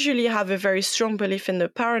 who usually have a very strong belief in the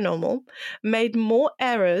paranormal, made more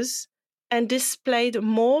errors and displayed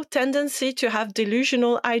more tendency to have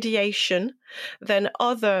delusional ideation than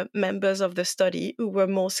other members of the study who were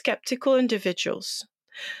more skeptical individuals.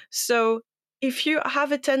 So if you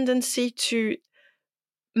have a tendency to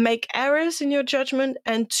make errors in your judgment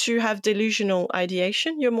and to have delusional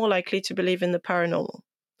ideation, you're more likely to believe in the paranormal.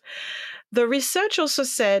 The research also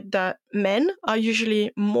said that men are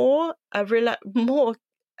usually more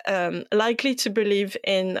likely to believe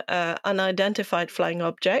in unidentified flying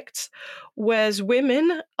objects, whereas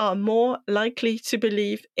women are more likely to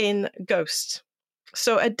believe in ghosts.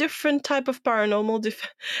 So a different type of paranormal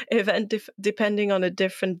event depending on a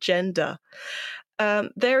different gender.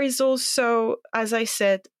 There is also, as I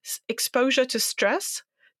said, exposure to stress.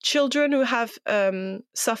 Children who have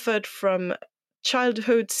suffered from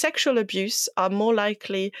childhood sexual abuse are more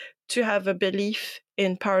likely to have a belief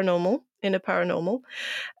in a paranormal.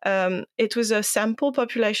 It was a sample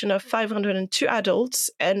population of 502 adults,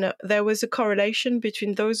 and there was a correlation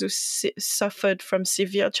between those who suffered from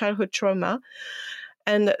severe childhood trauma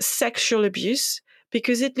and sexual abuse,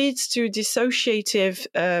 because it leads to dissociative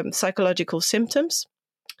psychological symptoms,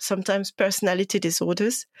 sometimes personality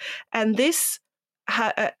disorders, and this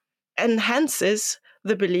enhances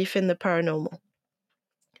the belief in the paranormal.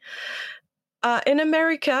 In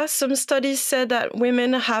America, some studies said that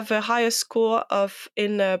women have a higher score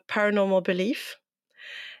in paranormal belief.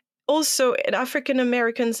 Also, African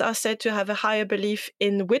Americans are said to have a higher belief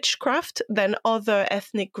in witchcraft than other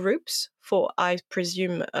ethnic groups for, I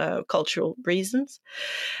presume, cultural reasons.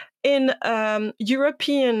 In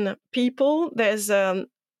European people, there's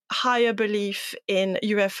higher belief in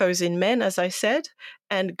UFOs in men, as I said,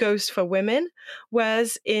 and ghosts for women,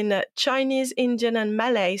 whereas in Chinese, Indian, and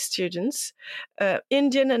Malay students,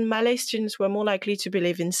 Indian and Malay students were more likely to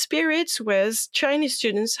believe in spirits, whereas Chinese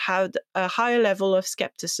students had a higher level of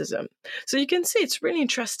skepticism. So you can see it's really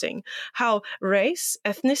interesting how race,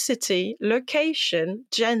 ethnicity, location,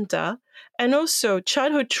 gender, and also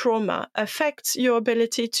childhood trauma affects your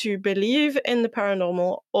ability to believe in the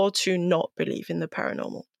paranormal or to not believe in the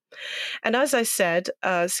paranormal. And as I said,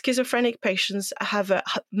 schizophrenic patients have a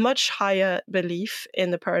much higher belief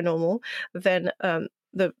in the paranormal than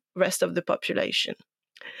the rest of the population.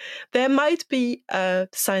 There might be a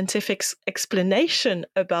scientific explanation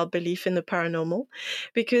about belief in the paranormal,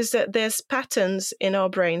 because there's patterns in our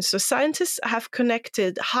brains. So scientists have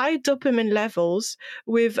connected high dopamine levels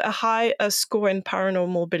with a high score in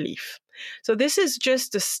paranormal belief. So this is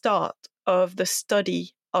just the start of the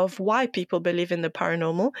study of why people believe in the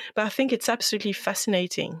paranormal, but I think it's absolutely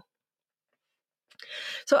fascinating.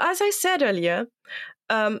 So as I said earlier,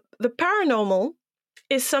 the paranormal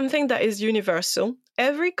is something that is universal.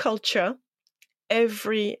 Every culture,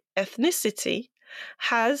 every ethnicity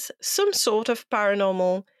has some sort of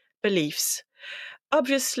paranormal beliefs.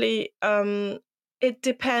 Obviously, it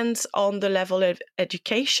depends on the level of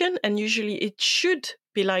education, and usually it should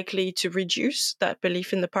be likely to reduce that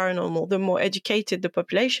belief in the paranormal the more educated the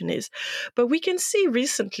population is. But we can see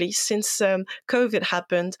recently, since COVID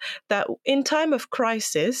happened, that in time of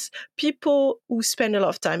crisis, people who spend a lot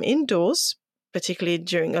of time indoors, particularly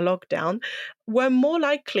during a lockdown, were more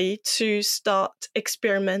likely to start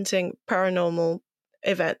experimenting paranormal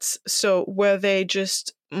events. So were they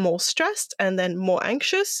just more stressed and then more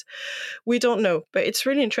anxious? We don't know, but it's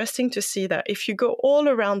really interesting to see that if you go all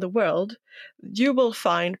around the world, you will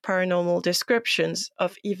find paranormal descriptions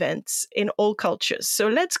of events in all cultures. So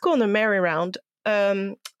let's go on a merry-round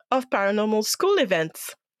of paranormal school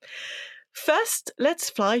events. First, let's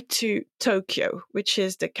fly to Tokyo, which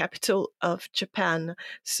is the capital of Japan.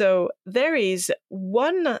 So there is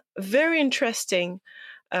one very interesting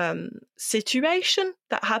situation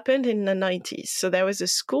that happened in the 90s. So there was a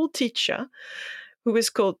school teacher who was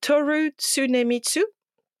called Toru Tsunemitsu,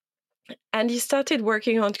 and he started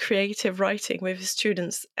working on creative writing with his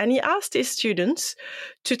students. And he asked his students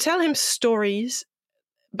to tell him stories,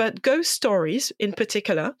 but ghost stories in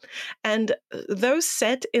particular, and those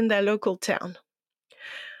set in their local town.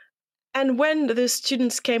 And when the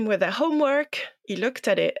students came with their homework, he looked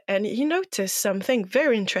at it and he noticed something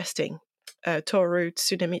very interesting. Toru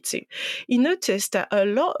Tsunemitsu. He noticed that a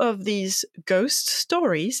lot of these ghost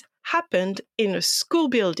stories happened in a school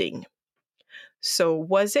building. So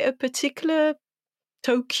was it a particular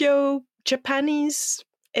Tokyo Japanese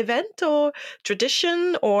event or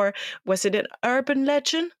tradition, or was it an urban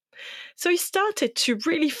legend? So he started to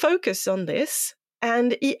really focus on this,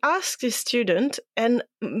 and he asked his student, and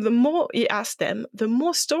the more he asked them, the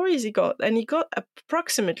more stories he got. And he got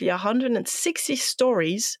approximately 160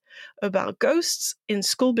 stories about ghosts in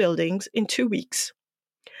school buildings in 2 weeks.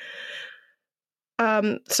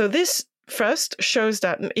 So this first shows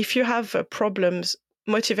that if you have problems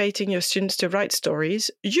motivating your students to write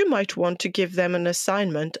stories, you might want to give them an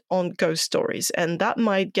assignment on ghost stories, and that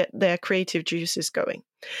might get their creative juices going.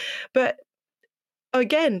 But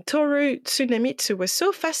again, Toru Tsunemitsu was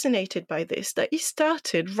so fascinated by this that he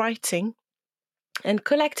started writing and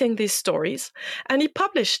collecting these stories, and he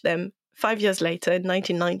published them 5 years later in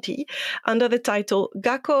 1990 under the title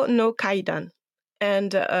Gakko no Kaidan.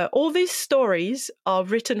 And all these stories are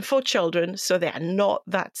written for children, so they are not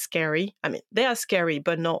that scary. I mean, they are scary,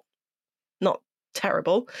 but not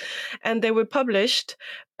terrible. And they were published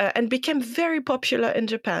and became very popular in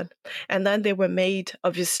Japan. And then they were made,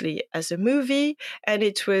 obviously, as a movie. And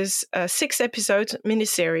it was a 6-episode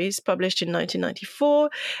miniseries published in 1994.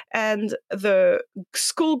 And the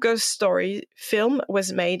school ghost story film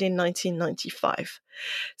was made in 1995.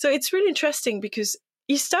 So it's really interesting because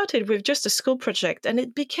he started with just a school project and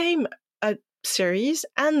it became a series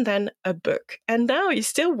and then a book. And now he's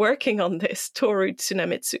still working on this, Toru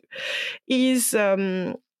Tsunamitsu.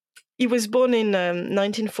 He was born in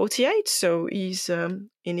 1948, so he's in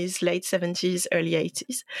his late 70s, early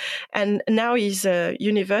 80s. And now he's a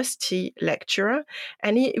university lecturer,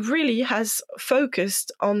 and he really has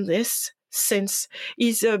focused on this since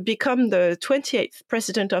he's become the 28th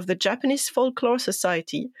president of the Japanese Folklore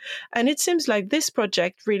Society. And it seems like this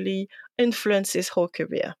project really influenced his whole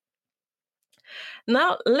career.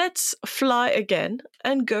 Now let's fly again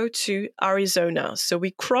and go to Arizona. So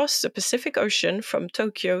we cross the Pacific Ocean from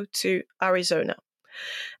Tokyo to Arizona.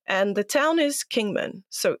 And the town is Kingman.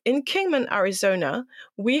 So in Kingman, Arizona,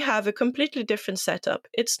 we have a completely different setup.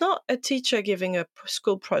 It's not a teacher giving a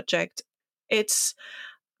school project. It's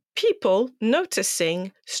people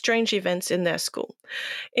noticing strange events in their school.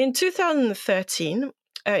 In 2013,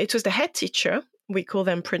 it was the head teacher. We call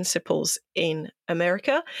them principals in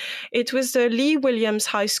America. It was the Lee Williams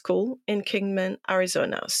High School in Kingman,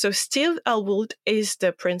 Arizona. So Steve Elwood is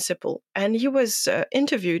the principal, and he was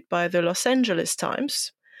interviewed by the Los Angeles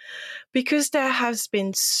Times because there had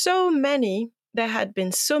been so many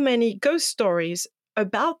ghost stories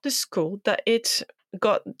about the school that it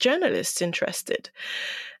got journalists interested.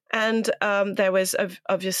 And there was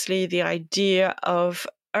obviously the idea of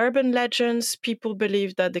urban legends. People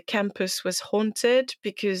believed that the campus was haunted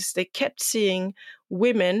because they kept seeing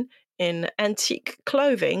women in antique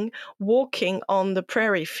clothing walking on the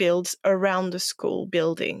prairie fields around the school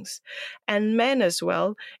buildings, and men as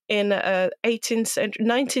well in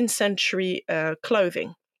 19th century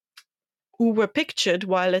clothing, who were pictured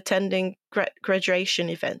while attending graduation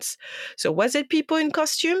events. So was it people in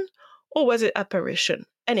costume or was it apparition?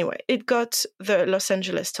 Anyway, it got the Los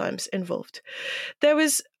Angeles Times involved. There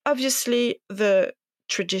was obviously the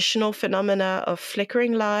traditional phenomena of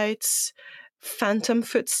flickering lights, phantom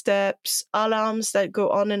footsteps, alarms that go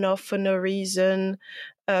on and off for no reason,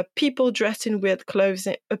 people dressed in weird clothes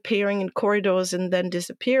appearing in corridors and then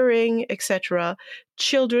disappearing, etc.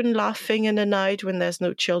 Children laughing in the night when there's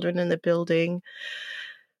no children in the building.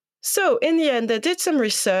 So in the end, they did some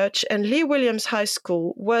research, and Lee Williams High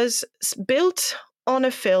School was built on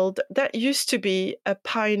a field that used to be a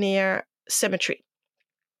pioneer cemetery.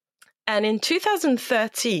 And in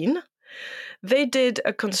 2013, they did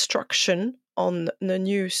a construction on the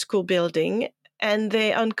new school building, and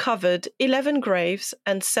they uncovered 11 graves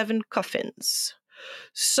and 7 coffins.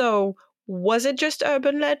 So was it just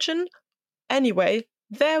urban legend? Anyway,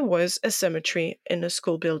 there was a cemetery in the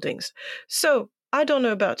school buildings. So I don't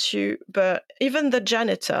know about you, but even the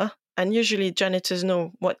janitor, and usually janitors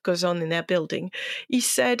know what goes on in their building, he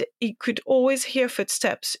said he could always hear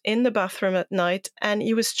footsteps in the bathroom at night, and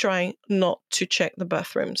he was trying not to check the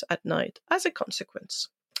bathrooms at night as a consequence.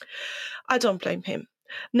 I don't blame him.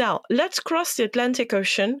 Now, let's cross the Atlantic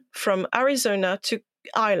Ocean from Arizona to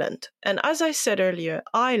Ireland. And as I said earlier,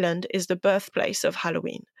 Ireland is the birthplace of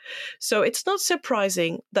Halloween. So it's not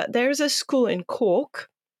surprising that there is a school in Cork,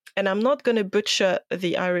 and I'm not going to butcher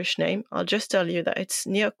the Irish name. I'll just tell you that it's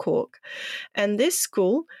near Cork. And this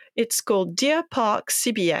school, it's called Deer Park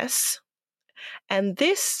CBS. And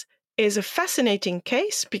this is a fascinating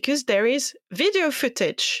case because there is video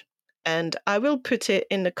footage. And I will put it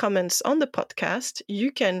in the comments on the podcast.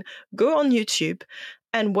 You can go on YouTube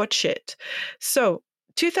and watch it. So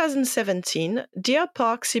 2017, Deer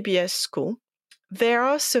Park CBS School, there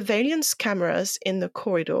are surveillance cameras in the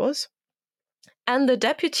corridors, and the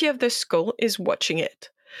deputy of the school is watching it.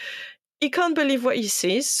 He can't believe what he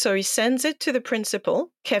sees, so he sends it to the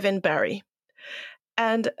principal, Kevin Barry.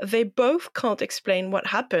 And they both can't explain what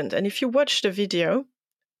happened. And if you watch the video,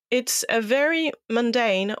 it's a very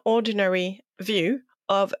mundane, ordinary view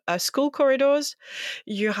of school corridors.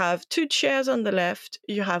 You have 2 chairs on the left,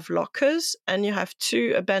 you have lockers, and you have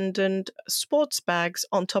 2 abandoned sports bags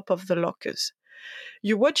on top of the lockers.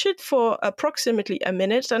 You watch it for approximately a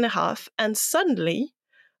minute and a half, and suddenly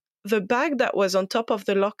the bag that was on top of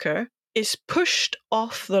the locker is pushed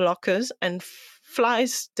off the lockers and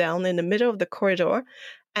flies down in the middle of the corridor,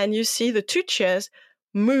 and you see the 2 chairs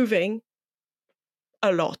moving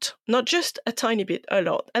a lot, not just a tiny bit, a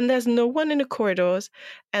lot. And there's no one in the corridors,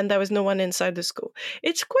 and there was no one inside the school.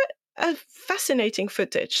 It's quite a fascinating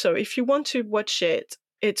footage. So if you want to watch it,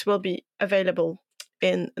 it will be available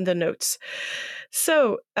in the notes.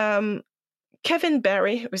 So Kevin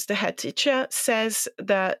Barry, who's the head teacher, says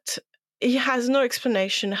that he has no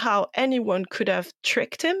explanation how anyone could have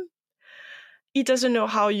tricked him. He doesn't know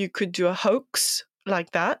how you could do a hoax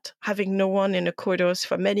like that, having no one in the corridors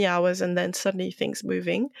for many hours and then suddenly things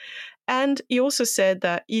moving. And he also said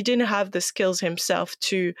that he didn't have the skills himself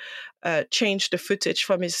to change the footage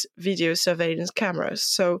from his video surveillance cameras.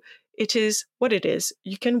 So it is what it is.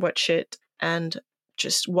 You can watch it and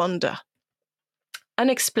just wonder.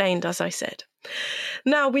 Unexplained, as I said.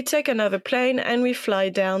 Now we take another plane and we fly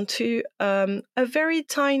down to a very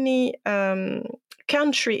tiny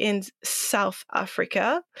country in South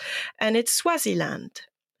Africa, and it's Swaziland.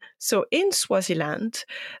 So in Swaziland,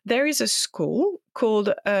 there is a school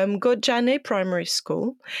called Gojane Primary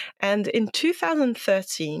School. And in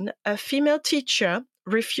 2013, a female teacher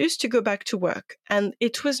refused to go back to work. And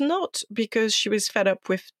it was not because she was fed up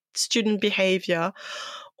with student behavior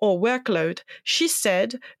or workload. She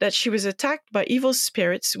said that she was attacked by evil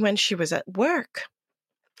spirits when she was at work.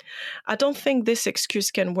 I don't think this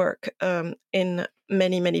excuse can work in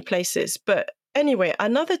many, many places. But anyway,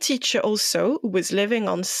 another teacher also, who was living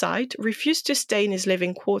on site, refused to stay in his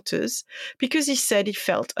living quarters because he said he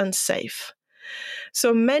felt unsafe.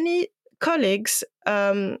 So many colleagues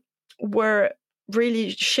were really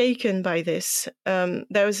shaken by this.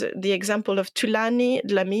 There was the example of Tulani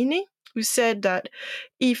Dlamini, who said that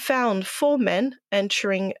he found 4 men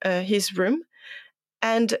entering his room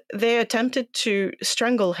and they attempted to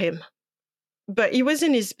strangle him. But he was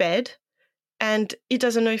in his bed and he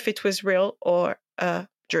doesn't know if it was real or a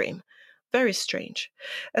dream. Very strange.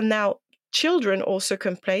 And now children also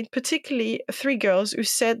complained, particularly 3 girls who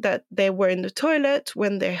said that they were in the toilet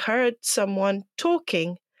when they heard someone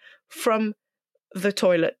talking from the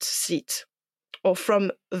toilet seat or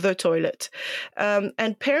from the toilet.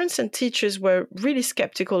 And parents and teachers were really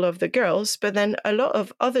skeptical of the girls, but then a lot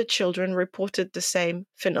of other children reported the same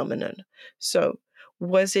phenomenon. So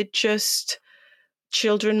was it just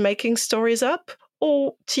children making stories up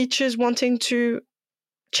or teachers wanting to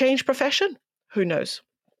change profession? Who knows?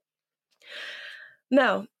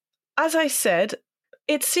 Now, as I said,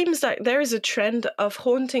 it seems like there is a trend of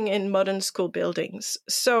haunting in modern school buildings.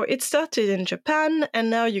 So it started in Japan, and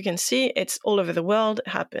now you can see it's all over the world. It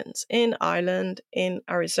happens in Ireland, in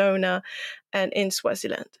Arizona, and in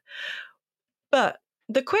Swaziland. But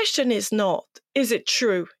the question is not, is it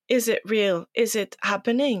true? Is it real? Is it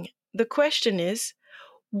happening? The question is,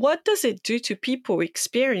 what does it do to people who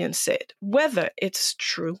experience it, whether it's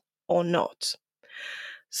true or not?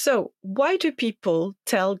 So why do people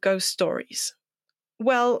tell ghost stories?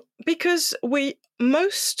 Well, because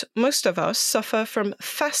most of us suffer from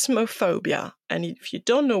phasmophobia. And if you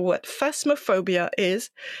don't know what phasmophobia is,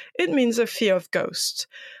 it means a fear of ghosts.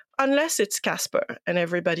 Unless it's Casper, and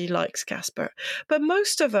everybody likes Casper. But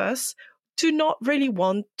most of us do not really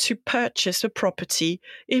want to purchase a property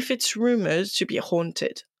if it's rumored to be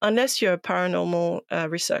haunted, unless you're a paranormal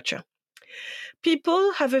researcher.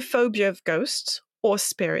 People have a phobia of ghosts or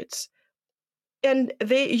spirits, and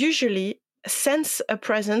they usually sense a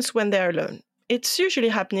presence when they're alone. It's usually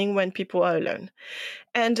happening when people are alone.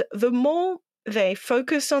 And the more they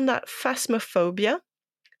focus on that phasmophobia,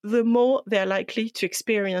 the more they're likely to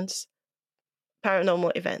experience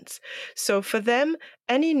paranormal events. So for them,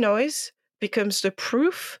 any noise becomes the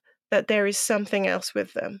proof that there is something else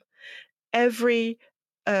with them. Every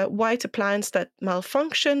white appliance that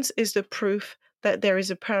malfunctions is the proof that there is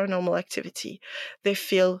a paranormal activity. They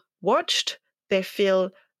feel watched. They feel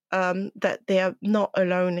that they are not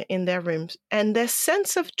alone in their rooms. And their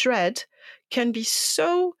sense of dread can be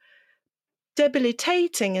so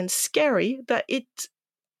debilitating and scary that it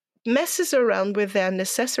messes around with their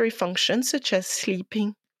necessary functions, such as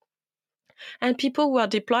sleeping. And people who are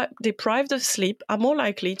deprived of sleep are more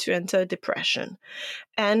likely to enter depression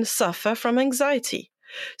and suffer from anxiety.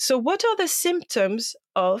 So what are the symptoms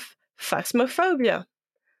of phasmophobia?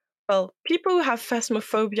 Well, people who have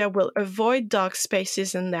phasmophobia will avoid dark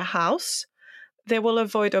spaces in their house. They will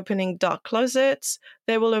avoid opening dark closets.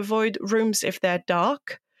 They will avoid rooms if they're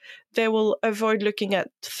dark. They will avoid looking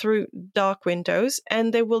through dark windows,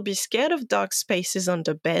 and they will be scared of dark spaces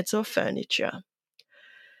under beds or furniture.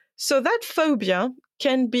 So that phobia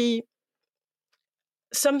can be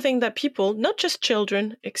something that people, not just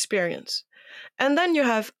children, experience. And then you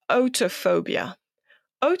have autophobia.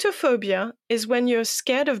 Autophobia is when you're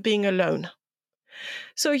scared of being alone.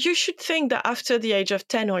 So you should think that after the age of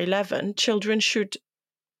 10 or 11, children should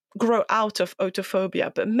grow out of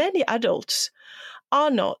autophobia, but many adults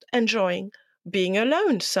are not enjoying being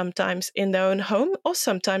alone, sometimes in their own home or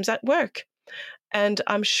sometimes at work. And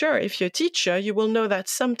I'm sure if you're a teacher, you will know that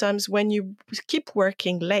sometimes when you keep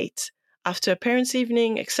working late after a parents'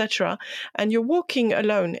 evening, etc., and you're walking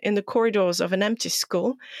alone in the corridors of an empty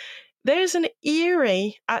school, there's an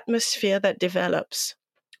eerie atmosphere that develops,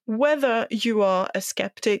 whether you are a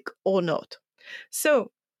skeptic or not.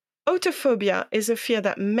 So, autophobia is a fear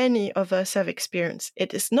that many of us have experienced.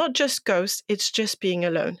 It is not just ghosts, it's just being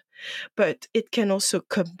alone. But it can also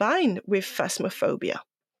combine with phasmophobia.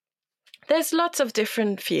 There's lots of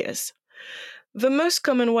different fears. The most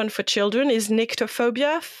common one for children is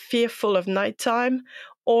nyctophobia, fearful of nighttime,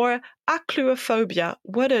 or achluophobia.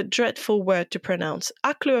 What a dreadful word to pronounce.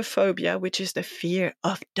 Achluophobia, which is the fear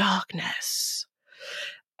of darkness.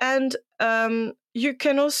 And you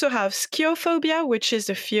can also have sciaphobia, which is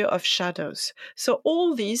the fear of shadows. So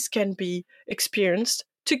all these can be experienced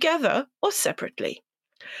together or separately.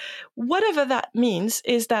 Whatever that means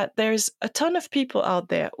is that there's a ton of people out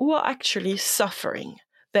there who are actually suffering.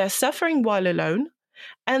 They're suffering while alone,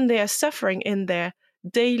 and they are suffering in their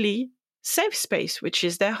daily safe space, which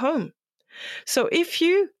is their home. So if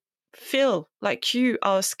you feel like you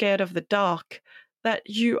are scared of the dark, that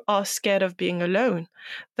you are scared of being alone,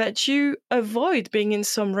 that you avoid being in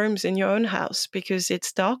some rooms in your own house because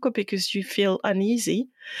it's dark or because you feel uneasy,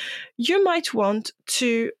 you might want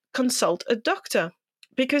to consult a doctor,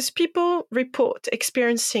 because people report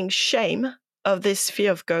experiencing shame of this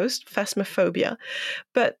fear of ghosts, phasmophobia,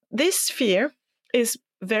 but this fear is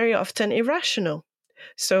very often irrational.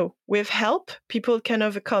 So with help, people can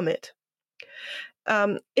overcome it.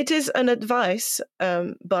 It is an advice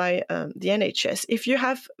by the NHS. If you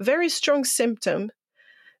have very strong symptoms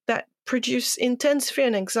that produce intense fear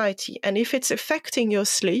and anxiety, and if it's affecting your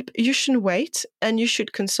sleep, you should wait and you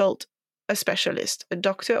should consult a specialist, a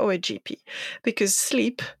doctor or a GP, because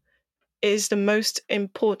sleep is the most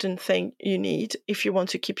important thing you need if you want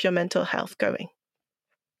to keep your mental health going.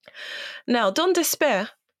 Now, don't despair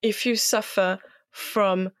if you suffer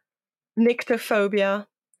from nyctophobia,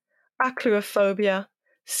 achluophobia,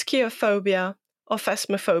 sciaphobia, or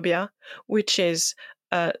phasmophobia, which is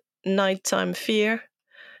nighttime fear,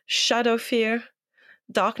 shadow fear,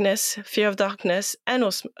 darkness, fear of darkness, and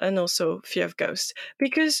also fear of ghosts,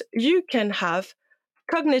 because you can have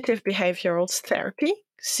cognitive behavioral therapy,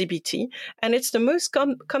 CBT, and it's the most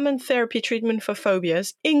common therapy treatment for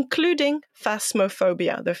phobias, including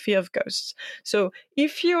phasmophobia, the fear of ghosts. So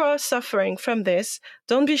if you are suffering from this,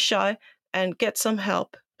 don't be shy and get some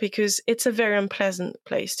help, because it's a very unpleasant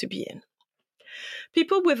place to be in.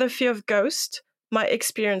 People with a fear of ghosts might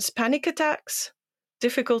experience panic attacks,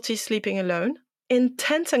 difficulty sleeping alone,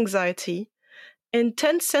 intense anxiety,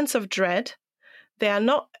 intense sense of dread. They are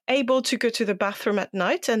not able to go to the bathroom at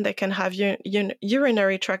night, and they can have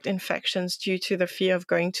urinary tract infections due to the fear of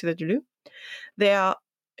going to the loo. They are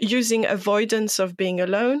using avoidance of being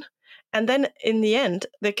alone. And then in the end,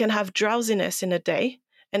 they can have drowsiness in a day.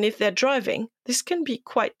 And if they're driving, this can be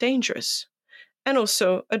quite dangerous. And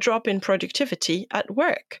also a drop in productivity at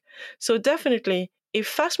work. So definitely, if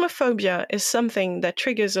phasmophobia is something that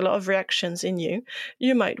triggers a lot of reactions in you,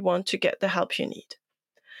 you might want to get the help you need.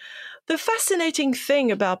 The fascinating thing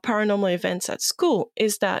about paranormal events at school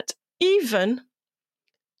is that even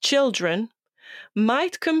children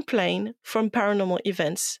might complain from paranormal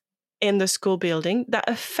events in the school building that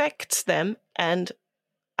affects them and,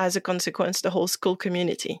 as a consequence, the whole school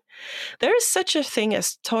community. There is such a thing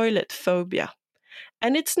as toilet phobia.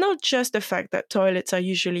 And it's not just the fact that toilets are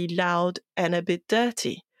usually loud and a bit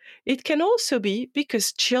dirty. It can also be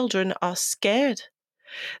because children are scared.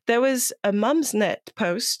 There was a Mumsnet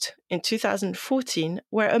post in 2014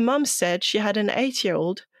 where a mum said she had an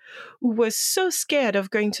 8-year-old who was so scared of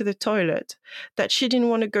going to the toilet that she didn't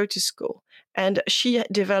want to go to school. And she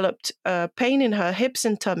developed pain in her hips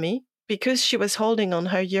and tummy because she was holding on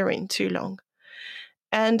her urine too long.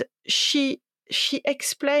 And she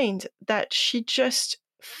explained that she just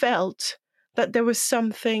felt that there was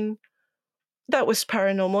something that was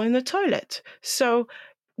paranormal in the toilet. So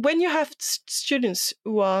when you have students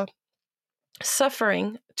who are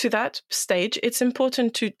suffering to that stage, it's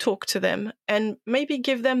important to talk to them and maybe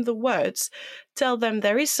give them the words, tell them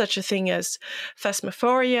there is such a thing as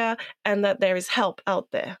phasmaphoria and that there is help out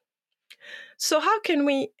there. So how can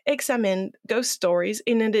we examine ghost stories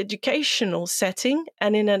in an educational setting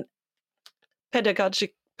and in a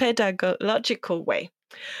pedagogical way?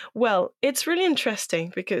 Well, it's really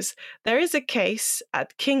interesting because there is a case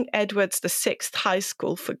at King Edward's VI High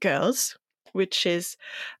School for Girls, which is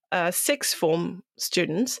sixth form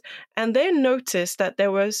students, and they noticed that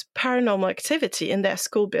there was paranormal activity in their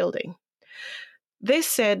school building. They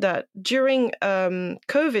said that during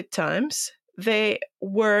COVID times, they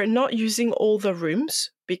were not using all the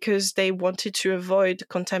rooms because they wanted to avoid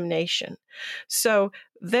contamination. So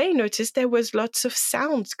they noticed there was lots of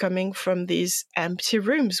sounds coming from these empty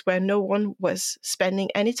rooms where no one was spending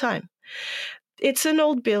any time. It's an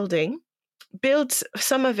old building, built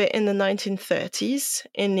some of it in the 1930s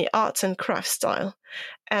in the arts and crafts style.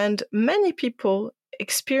 And many people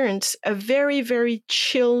experience a very, very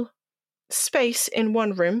chill space in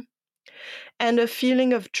one room and a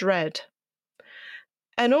feeling of dread.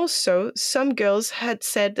 And also, some girls had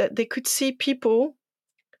said that they could see people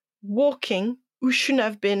walking who shouldn't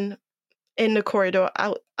have been in the corridor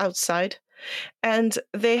outside, and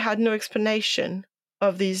they had no explanation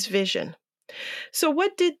of this vision. So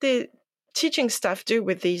what did the teaching staff do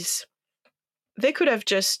with these? They could have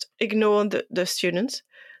just ignored the students.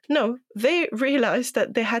 No, they realized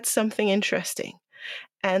that they had something interesting,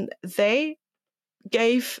 and they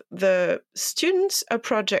gave the students a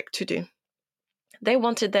project to do. They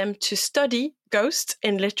wanted them to study ghosts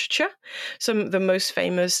in literature, some of the most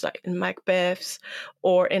famous, like in Macbeth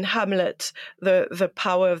or in Hamlet, the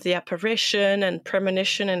power of the apparition and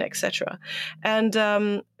premonition and etc. And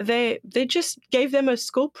they just gave them a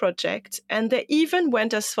school project, and they even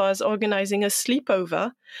went as far as organizing a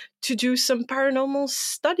sleepover to do some paranormal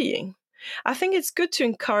studying. I think it's good to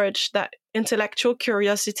encourage that intellectual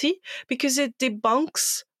curiosity because it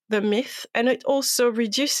debunks the myth and it also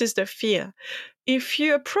reduces the fear. If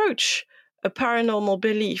you approach a paranormal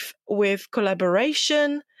belief with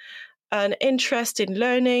collaboration, an interest in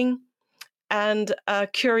learning, and a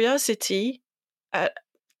curiosity,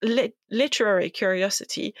 literary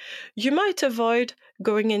curiosity, you might avoid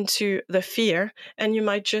going into the fear and you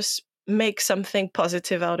might just make something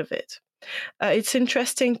positive out of it. It's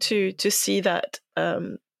interesting to see that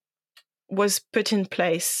was put in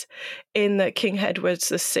place in the King Edward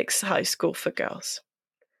VI High School for Girls.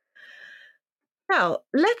 Now,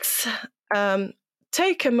 let's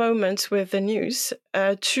take a moment with the news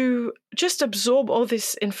to just absorb all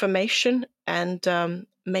this information and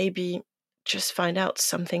maybe just find out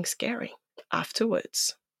something scary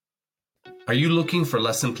afterwards. Are you looking for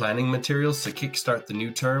lesson planning materials to kickstart the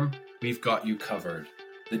new term? We've got you covered.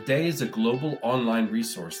 The Day is a global online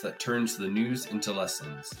resource that turns the news into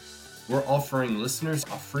lessons. We're offering listeners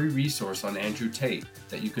a free resource on Andrew Tate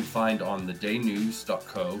that you can find on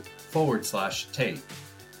thedaynews.co/Tate.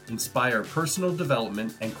 Inspire personal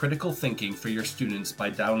development and critical thinking for your students by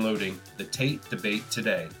downloading the Tate Debate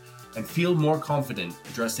today and feel more confident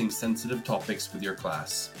addressing sensitive topics with your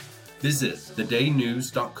class. Visit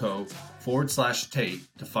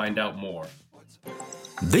thedaynews.co/Tate to find out more.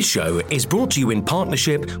 This show is brought to you in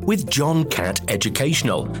partnership with John Catt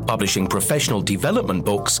Educational, publishing professional development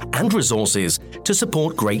books and resources to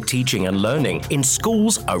support great teaching and learning in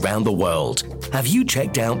schools around the world. Have you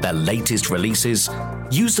checked out their latest releases?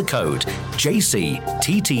 Use the code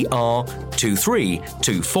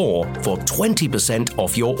JCTTR2324 for 20%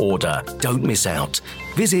 off your order. Don't miss out.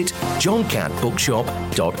 Visit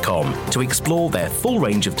johncattbookshop.com to explore their full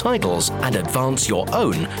range of titles and advance your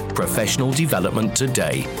own professional development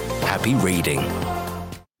today. Happy reading.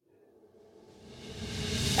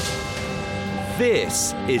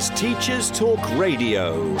 This is Teachers Talk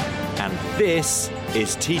Radio, and this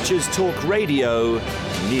is Teachers Talk Radio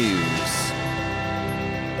News.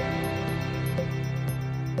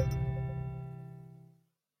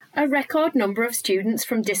 A record number of students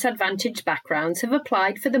from disadvantaged backgrounds have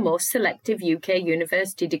applied for the most selective UK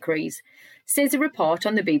university degrees, says a report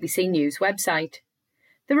on the BBC News website.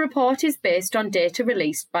 The report is based on data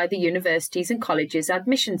released by the Universities and Colleges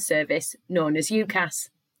Admissions Service, known as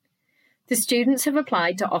UCAS. The students have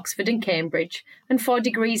applied to Oxford and Cambridge and for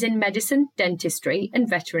degrees in medicine, dentistry and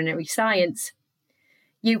veterinary science.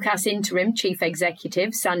 UCAS Interim Chief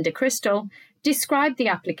Executive Sander Crystal described the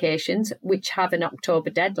applications, which have an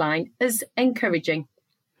October deadline, as encouraging.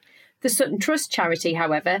 The Sutton Trust charity,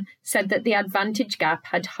 however, said that the advantage gap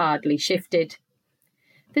had hardly shifted.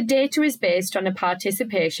 The data is based on a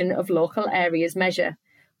participation of local areas measure,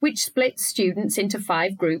 which splits students into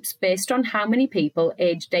 5 groups based on how many people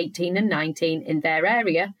aged 18 and 19 in their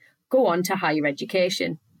area go on to higher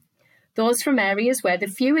education. Those from areas where the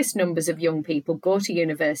fewest numbers of young people go to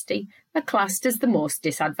university are classed as the most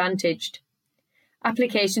disadvantaged.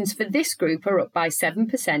 Applications for this group are up by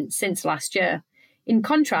 7% since last year, in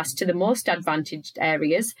contrast to the most advantaged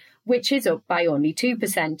areas, which is up by only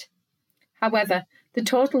 2%. However, the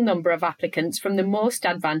total number of applicants from the most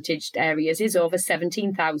advantaged areas is over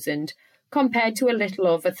 17,000, compared to a little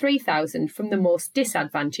over 3,000 from the most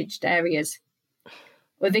disadvantaged areas.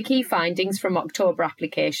 Other key findings from October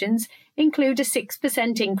applications include a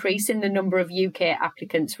 6% increase in the number of UK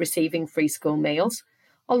applicants receiving free school meals,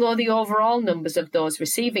 although the overall numbers of those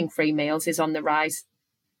receiving free meals is on the rise.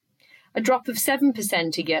 A drop of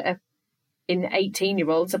 7% a year in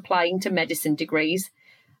 18-year-olds applying to medicine degrees,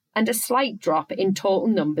 and a slight drop in total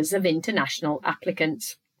numbers of international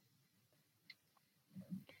applicants.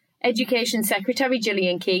 Education Secretary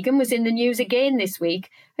Gillian Keegan was in the news again this week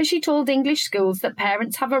as she told English schools that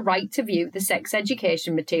parents have a right to view the sex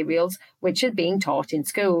education materials which are being taught in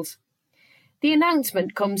schools. The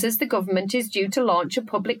announcement comes as the government is due to launch a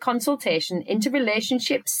public consultation into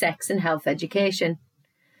relationships, sex and health education.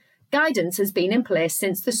 Guidance has been in place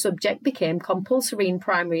since the subject became compulsory in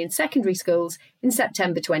primary and secondary schools in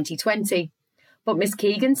September 2020. But Ms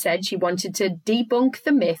Keegan said she wanted to debunk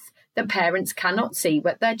the myth that parents cannot see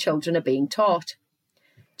what their children are being taught.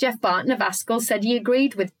 Jeff Barton of Askell said he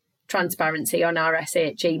agreed with transparency on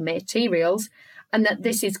RSHE materials and that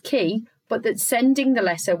this is key, but that sending the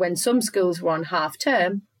letter when some schools were on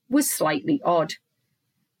half-term was slightly odd.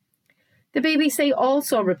 The BBC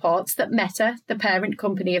also reports that Meta, the parent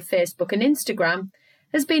company of Facebook and Instagram,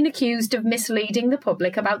 has been accused of misleading the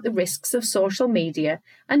public about the risks of social media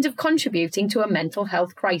and of contributing to a mental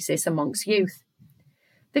health crisis amongst youth.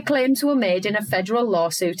 The claims were made in a federal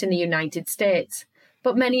lawsuit in the United States,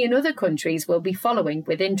 but many in other countries will be following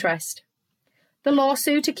with interest. The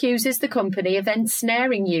lawsuit accuses the company of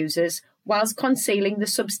ensnaring users whilst concealing the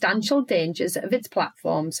substantial dangers of its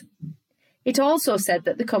platforms. It also said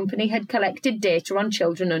that the company had collected data on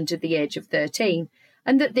children under the age of 13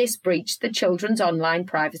 and that this breached the Children's Online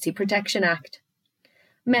Privacy Protection Act.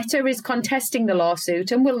 Meta is contesting the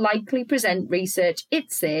lawsuit and will likely present research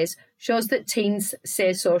it says shows that teens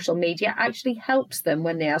say social media actually helps them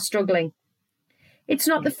when they are struggling. It's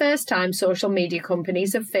not the first time social media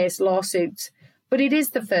companies have faced lawsuits, but it is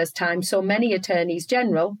the first time so many attorneys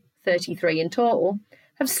general, 33 in total,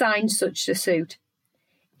 have signed such a suit,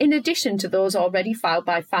 in addition to those already filed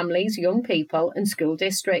by families, young people and school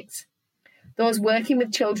districts. Those working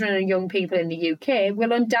with children and young people in the UK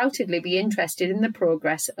will undoubtedly be interested in the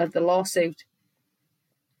progress of the lawsuit.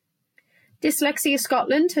 Dyslexia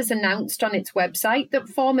Scotland has announced on its website that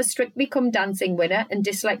former Strictly Come Dancing winner and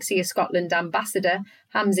Dyslexia Scotland ambassador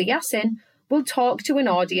Hamza Yassin will talk to an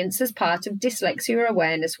audience as part of Dyslexia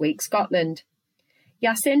Awareness Week Scotland.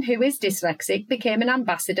 Yassin, who is dyslexic, became an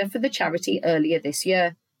ambassador for the charity earlier this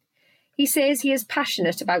year. He says he is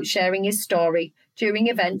passionate about sharing his story during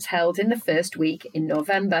events held in the first week in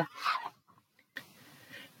November.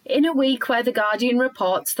 In a week where The Guardian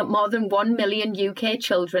reports that more than 1 million UK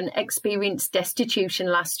children experienced destitution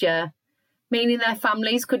last year, meaning their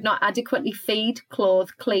families could not adequately feed, clothe,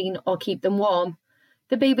 clean or keep them warm,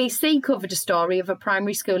 the BBC covered a story of a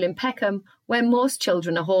primary school in Peckham where most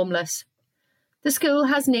children are homeless. The school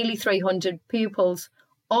has nearly 300 pupils,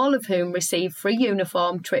 all of whom receive free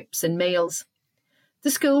uniform, trips and meals. The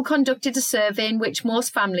school conducted a survey in which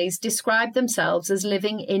most families describe themselves as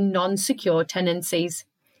living in non-secure tenancies.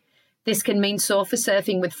 This can mean sofa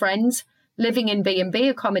surfing with friends, living in B&B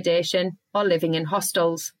accommodation or living in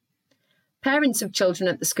hostels. Parents of children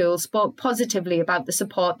at the school spoke positively about the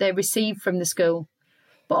support they received from the school,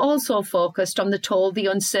 but also focused on the toll the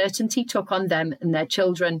uncertainty took on them and their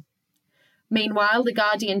children. Meanwhile, The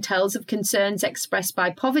Guardian tells of concerns expressed by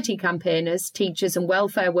poverty campaigners, teachers and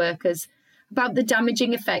welfare workers about the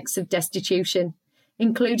damaging effects of destitution,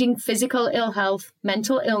 including physical ill health,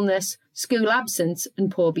 mental illness, school absence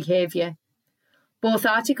and poor behaviour. Both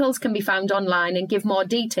articles can be found online and give more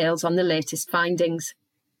details on the latest findings.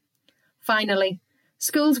 Finally,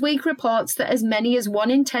 Schools Week reports that as many as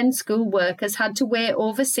 1 in 10 school workers had to wait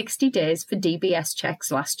over 60 days for DBS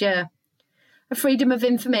checks last year. A Freedom of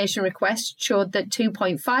Information request showed that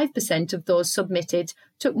 2.5% of those submitted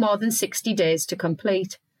took more than 60 days to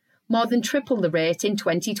complete, more than triple the rate in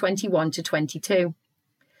 2021 to 22.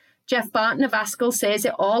 Jeff Barton of Askell says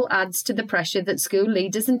it all adds to the pressure that school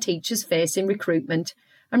leaders and teachers face in recruitment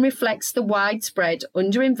and reflects the widespread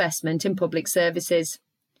underinvestment in public services.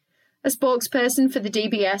 A spokesperson for the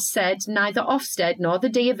DBS said neither Ofsted nor the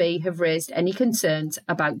D.A.V. have raised any concerns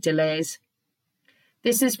about delays.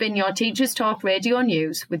 This has been your Teachers Talk Radio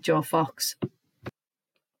News with Jo Fox.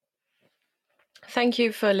 Thank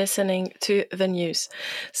you for listening to the news.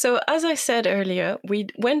 So, as I said earlier, we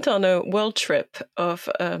went on a world trip of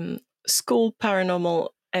school paranormal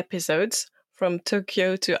episodes from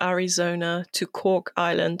Tokyo to Arizona to Cork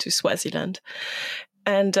Island to Swaziland.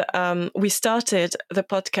 And we started the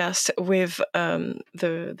podcast with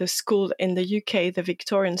the school in the UK, the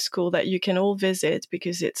Victorian school that you can all visit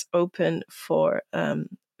because it's open for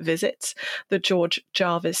visit the George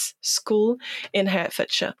Jarvis School in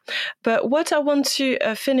Hertfordshire. But what I want to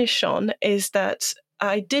finish on is that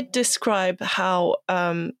I did describe how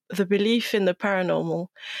the belief in the paranormal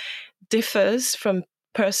differs from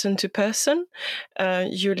person to person.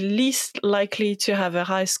 You're least likely to have a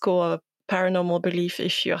high score of paranormal belief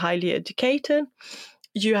if you're highly educated.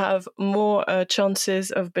 You have more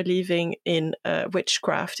chances of believing in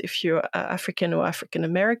witchcraft if you're African or African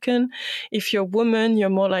American. If you're a woman, you're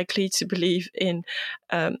more likely to believe in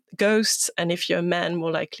ghosts, and if you're a man,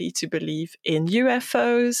 more likely to believe in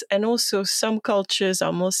UFOs. And also, some cultures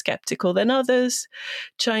are more skeptical than others.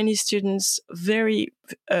 Chinese students very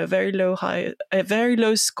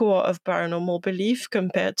low score of paranormal belief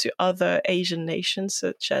compared to other Asian nations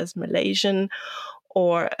such as Malaysian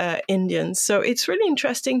or Indians. So it's really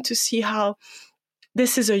interesting to see how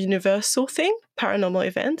this is a universal thing, paranormal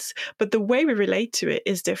events, but the way we relate to it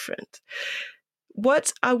is different.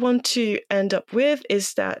 What I want to end up with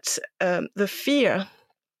is that the fear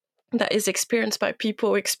that is experienced by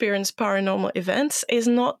people who experience paranormal events is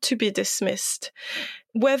not to be dismissed.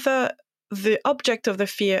 Whether the object of the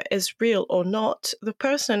fear is real or not, the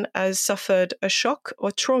person has suffered a shock or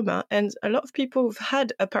trauma. And a lot of people who've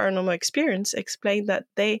had a paranormal experience explain that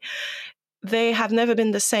they have never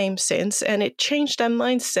been the same since, and it changed their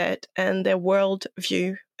mindset and their world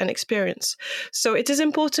view and experience. So it is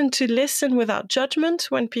important to listen without judgment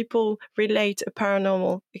when people relate a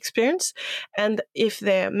paranormal experience. And if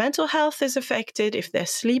their mental health is affected, if their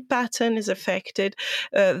sleep pattern is affected,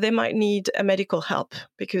 they might need a medical help,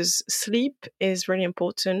 because sleep is really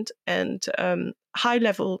important, and high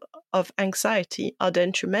level of anxiety are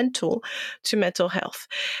detrimental to mental health.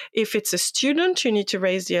 If it's a student, you need to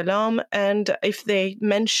raise the alarm. And if they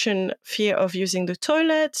mention fear of using the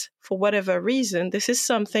toilet for whatever reason, this is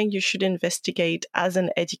something you should investigate as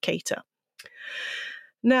an educator.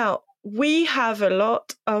 Now, we have a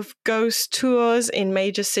lot of ghost tours in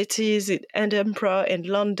major cities, in Edinburgh, in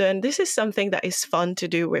London. This is something that is fun to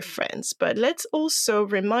do with friends. But let's also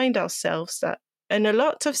remind ourselves that in a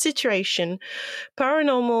lot of situations,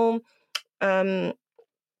 paranormal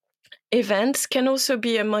events can also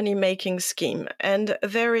be a money-making scheme. And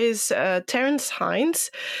there is Terence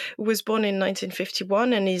Hines, who was born in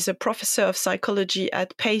 1951, and he's a professor of psychology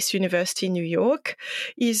at Pace University, New York.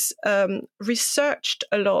 He's researched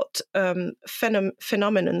a lot paranormal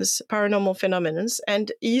phenomenons,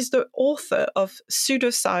 and he's the author of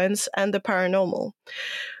Pseudoscience and the Paranormal,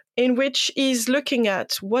 in which he's looking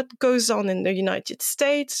at what goes on in the United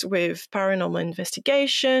States with paranormal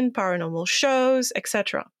investigation, paranormal shows,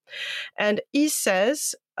 etc. And he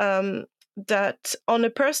says that on a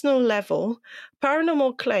personal level,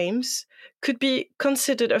 paranormal claims could be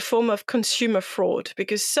considered a form of consumer fraud,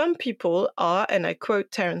 because some people are, and I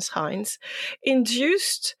quote Terence Hines,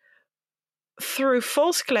 induced through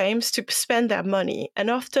false claims to spend their money,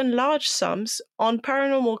 and often large sums, on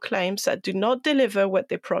paranormal claims that do not deliver what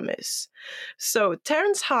they promise. So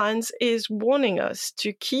Terence Hines is warning us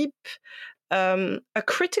to keep a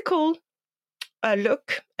critical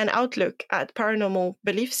look and outlook at paranormal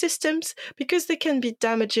belief systems, because they can be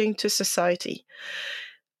damaging to society.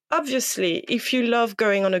 Obviously, if you love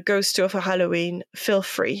going on a ghost tour for Halloween, feel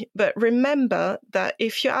free. But remember that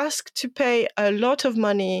if you're asked to pay a lot of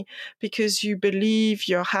money because you believe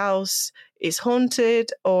your house is haunted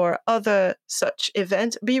or other such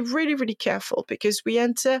event, be really, really careful, because we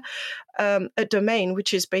enter a domain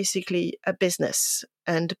which is basically a business.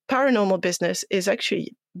 And paranormal business is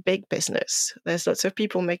actually big business. There's lots of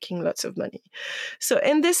people making lots of money. So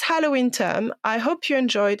in this Halloween term, I hope you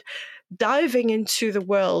enjoyed diving into the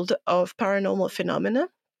world of paranormal phenomena.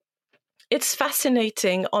 It's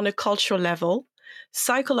fascinating on a cultural level,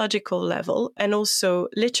 psychological level, and also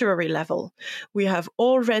literary level. We have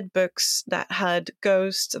all read books that had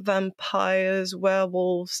ghosts, vampires,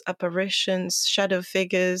 werewolves, apparitions, shadow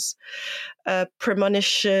figures,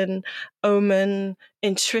 premonition, omen,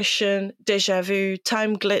 intuition, déjà vu,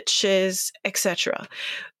 time glitches, etc.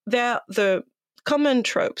 They're the common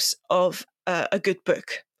tropes of a good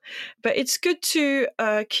book. But it's good to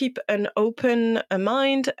keep an open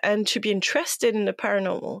mind and to be interested in the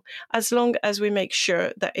paranormal, as long as we make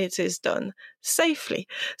sure that it is done safely.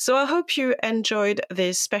 So I hope you enjoyed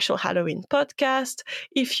this special Halloween podcast.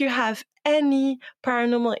 If you have any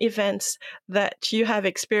paranormal events that you have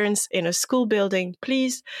experienced in a school building,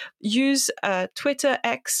 please use Twitter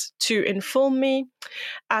X to inform me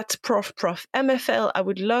at ProfMFL. I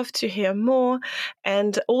would love to hear more.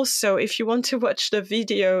 And also, if you want to watch the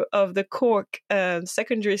video of the Cork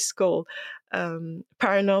Secondary School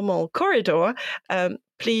Paranormal Corridor,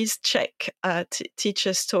 please check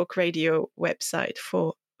Teachers Talk Radio website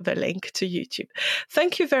for the link to YouTube.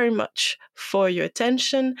 Thank you very much for your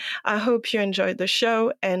attention. I hope you enjoyed the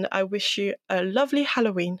show, and I wish you a lovely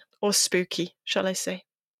Halloween, or spooky, shall I say.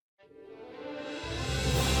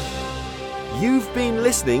 You've been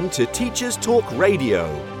listening to Teachers Talk Radio.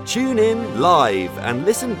 Tune in live and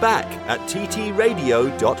listen back at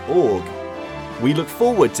ttradio.org. We look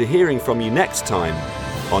forward to hearing from you next time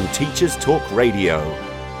on Teachers Talk Radio.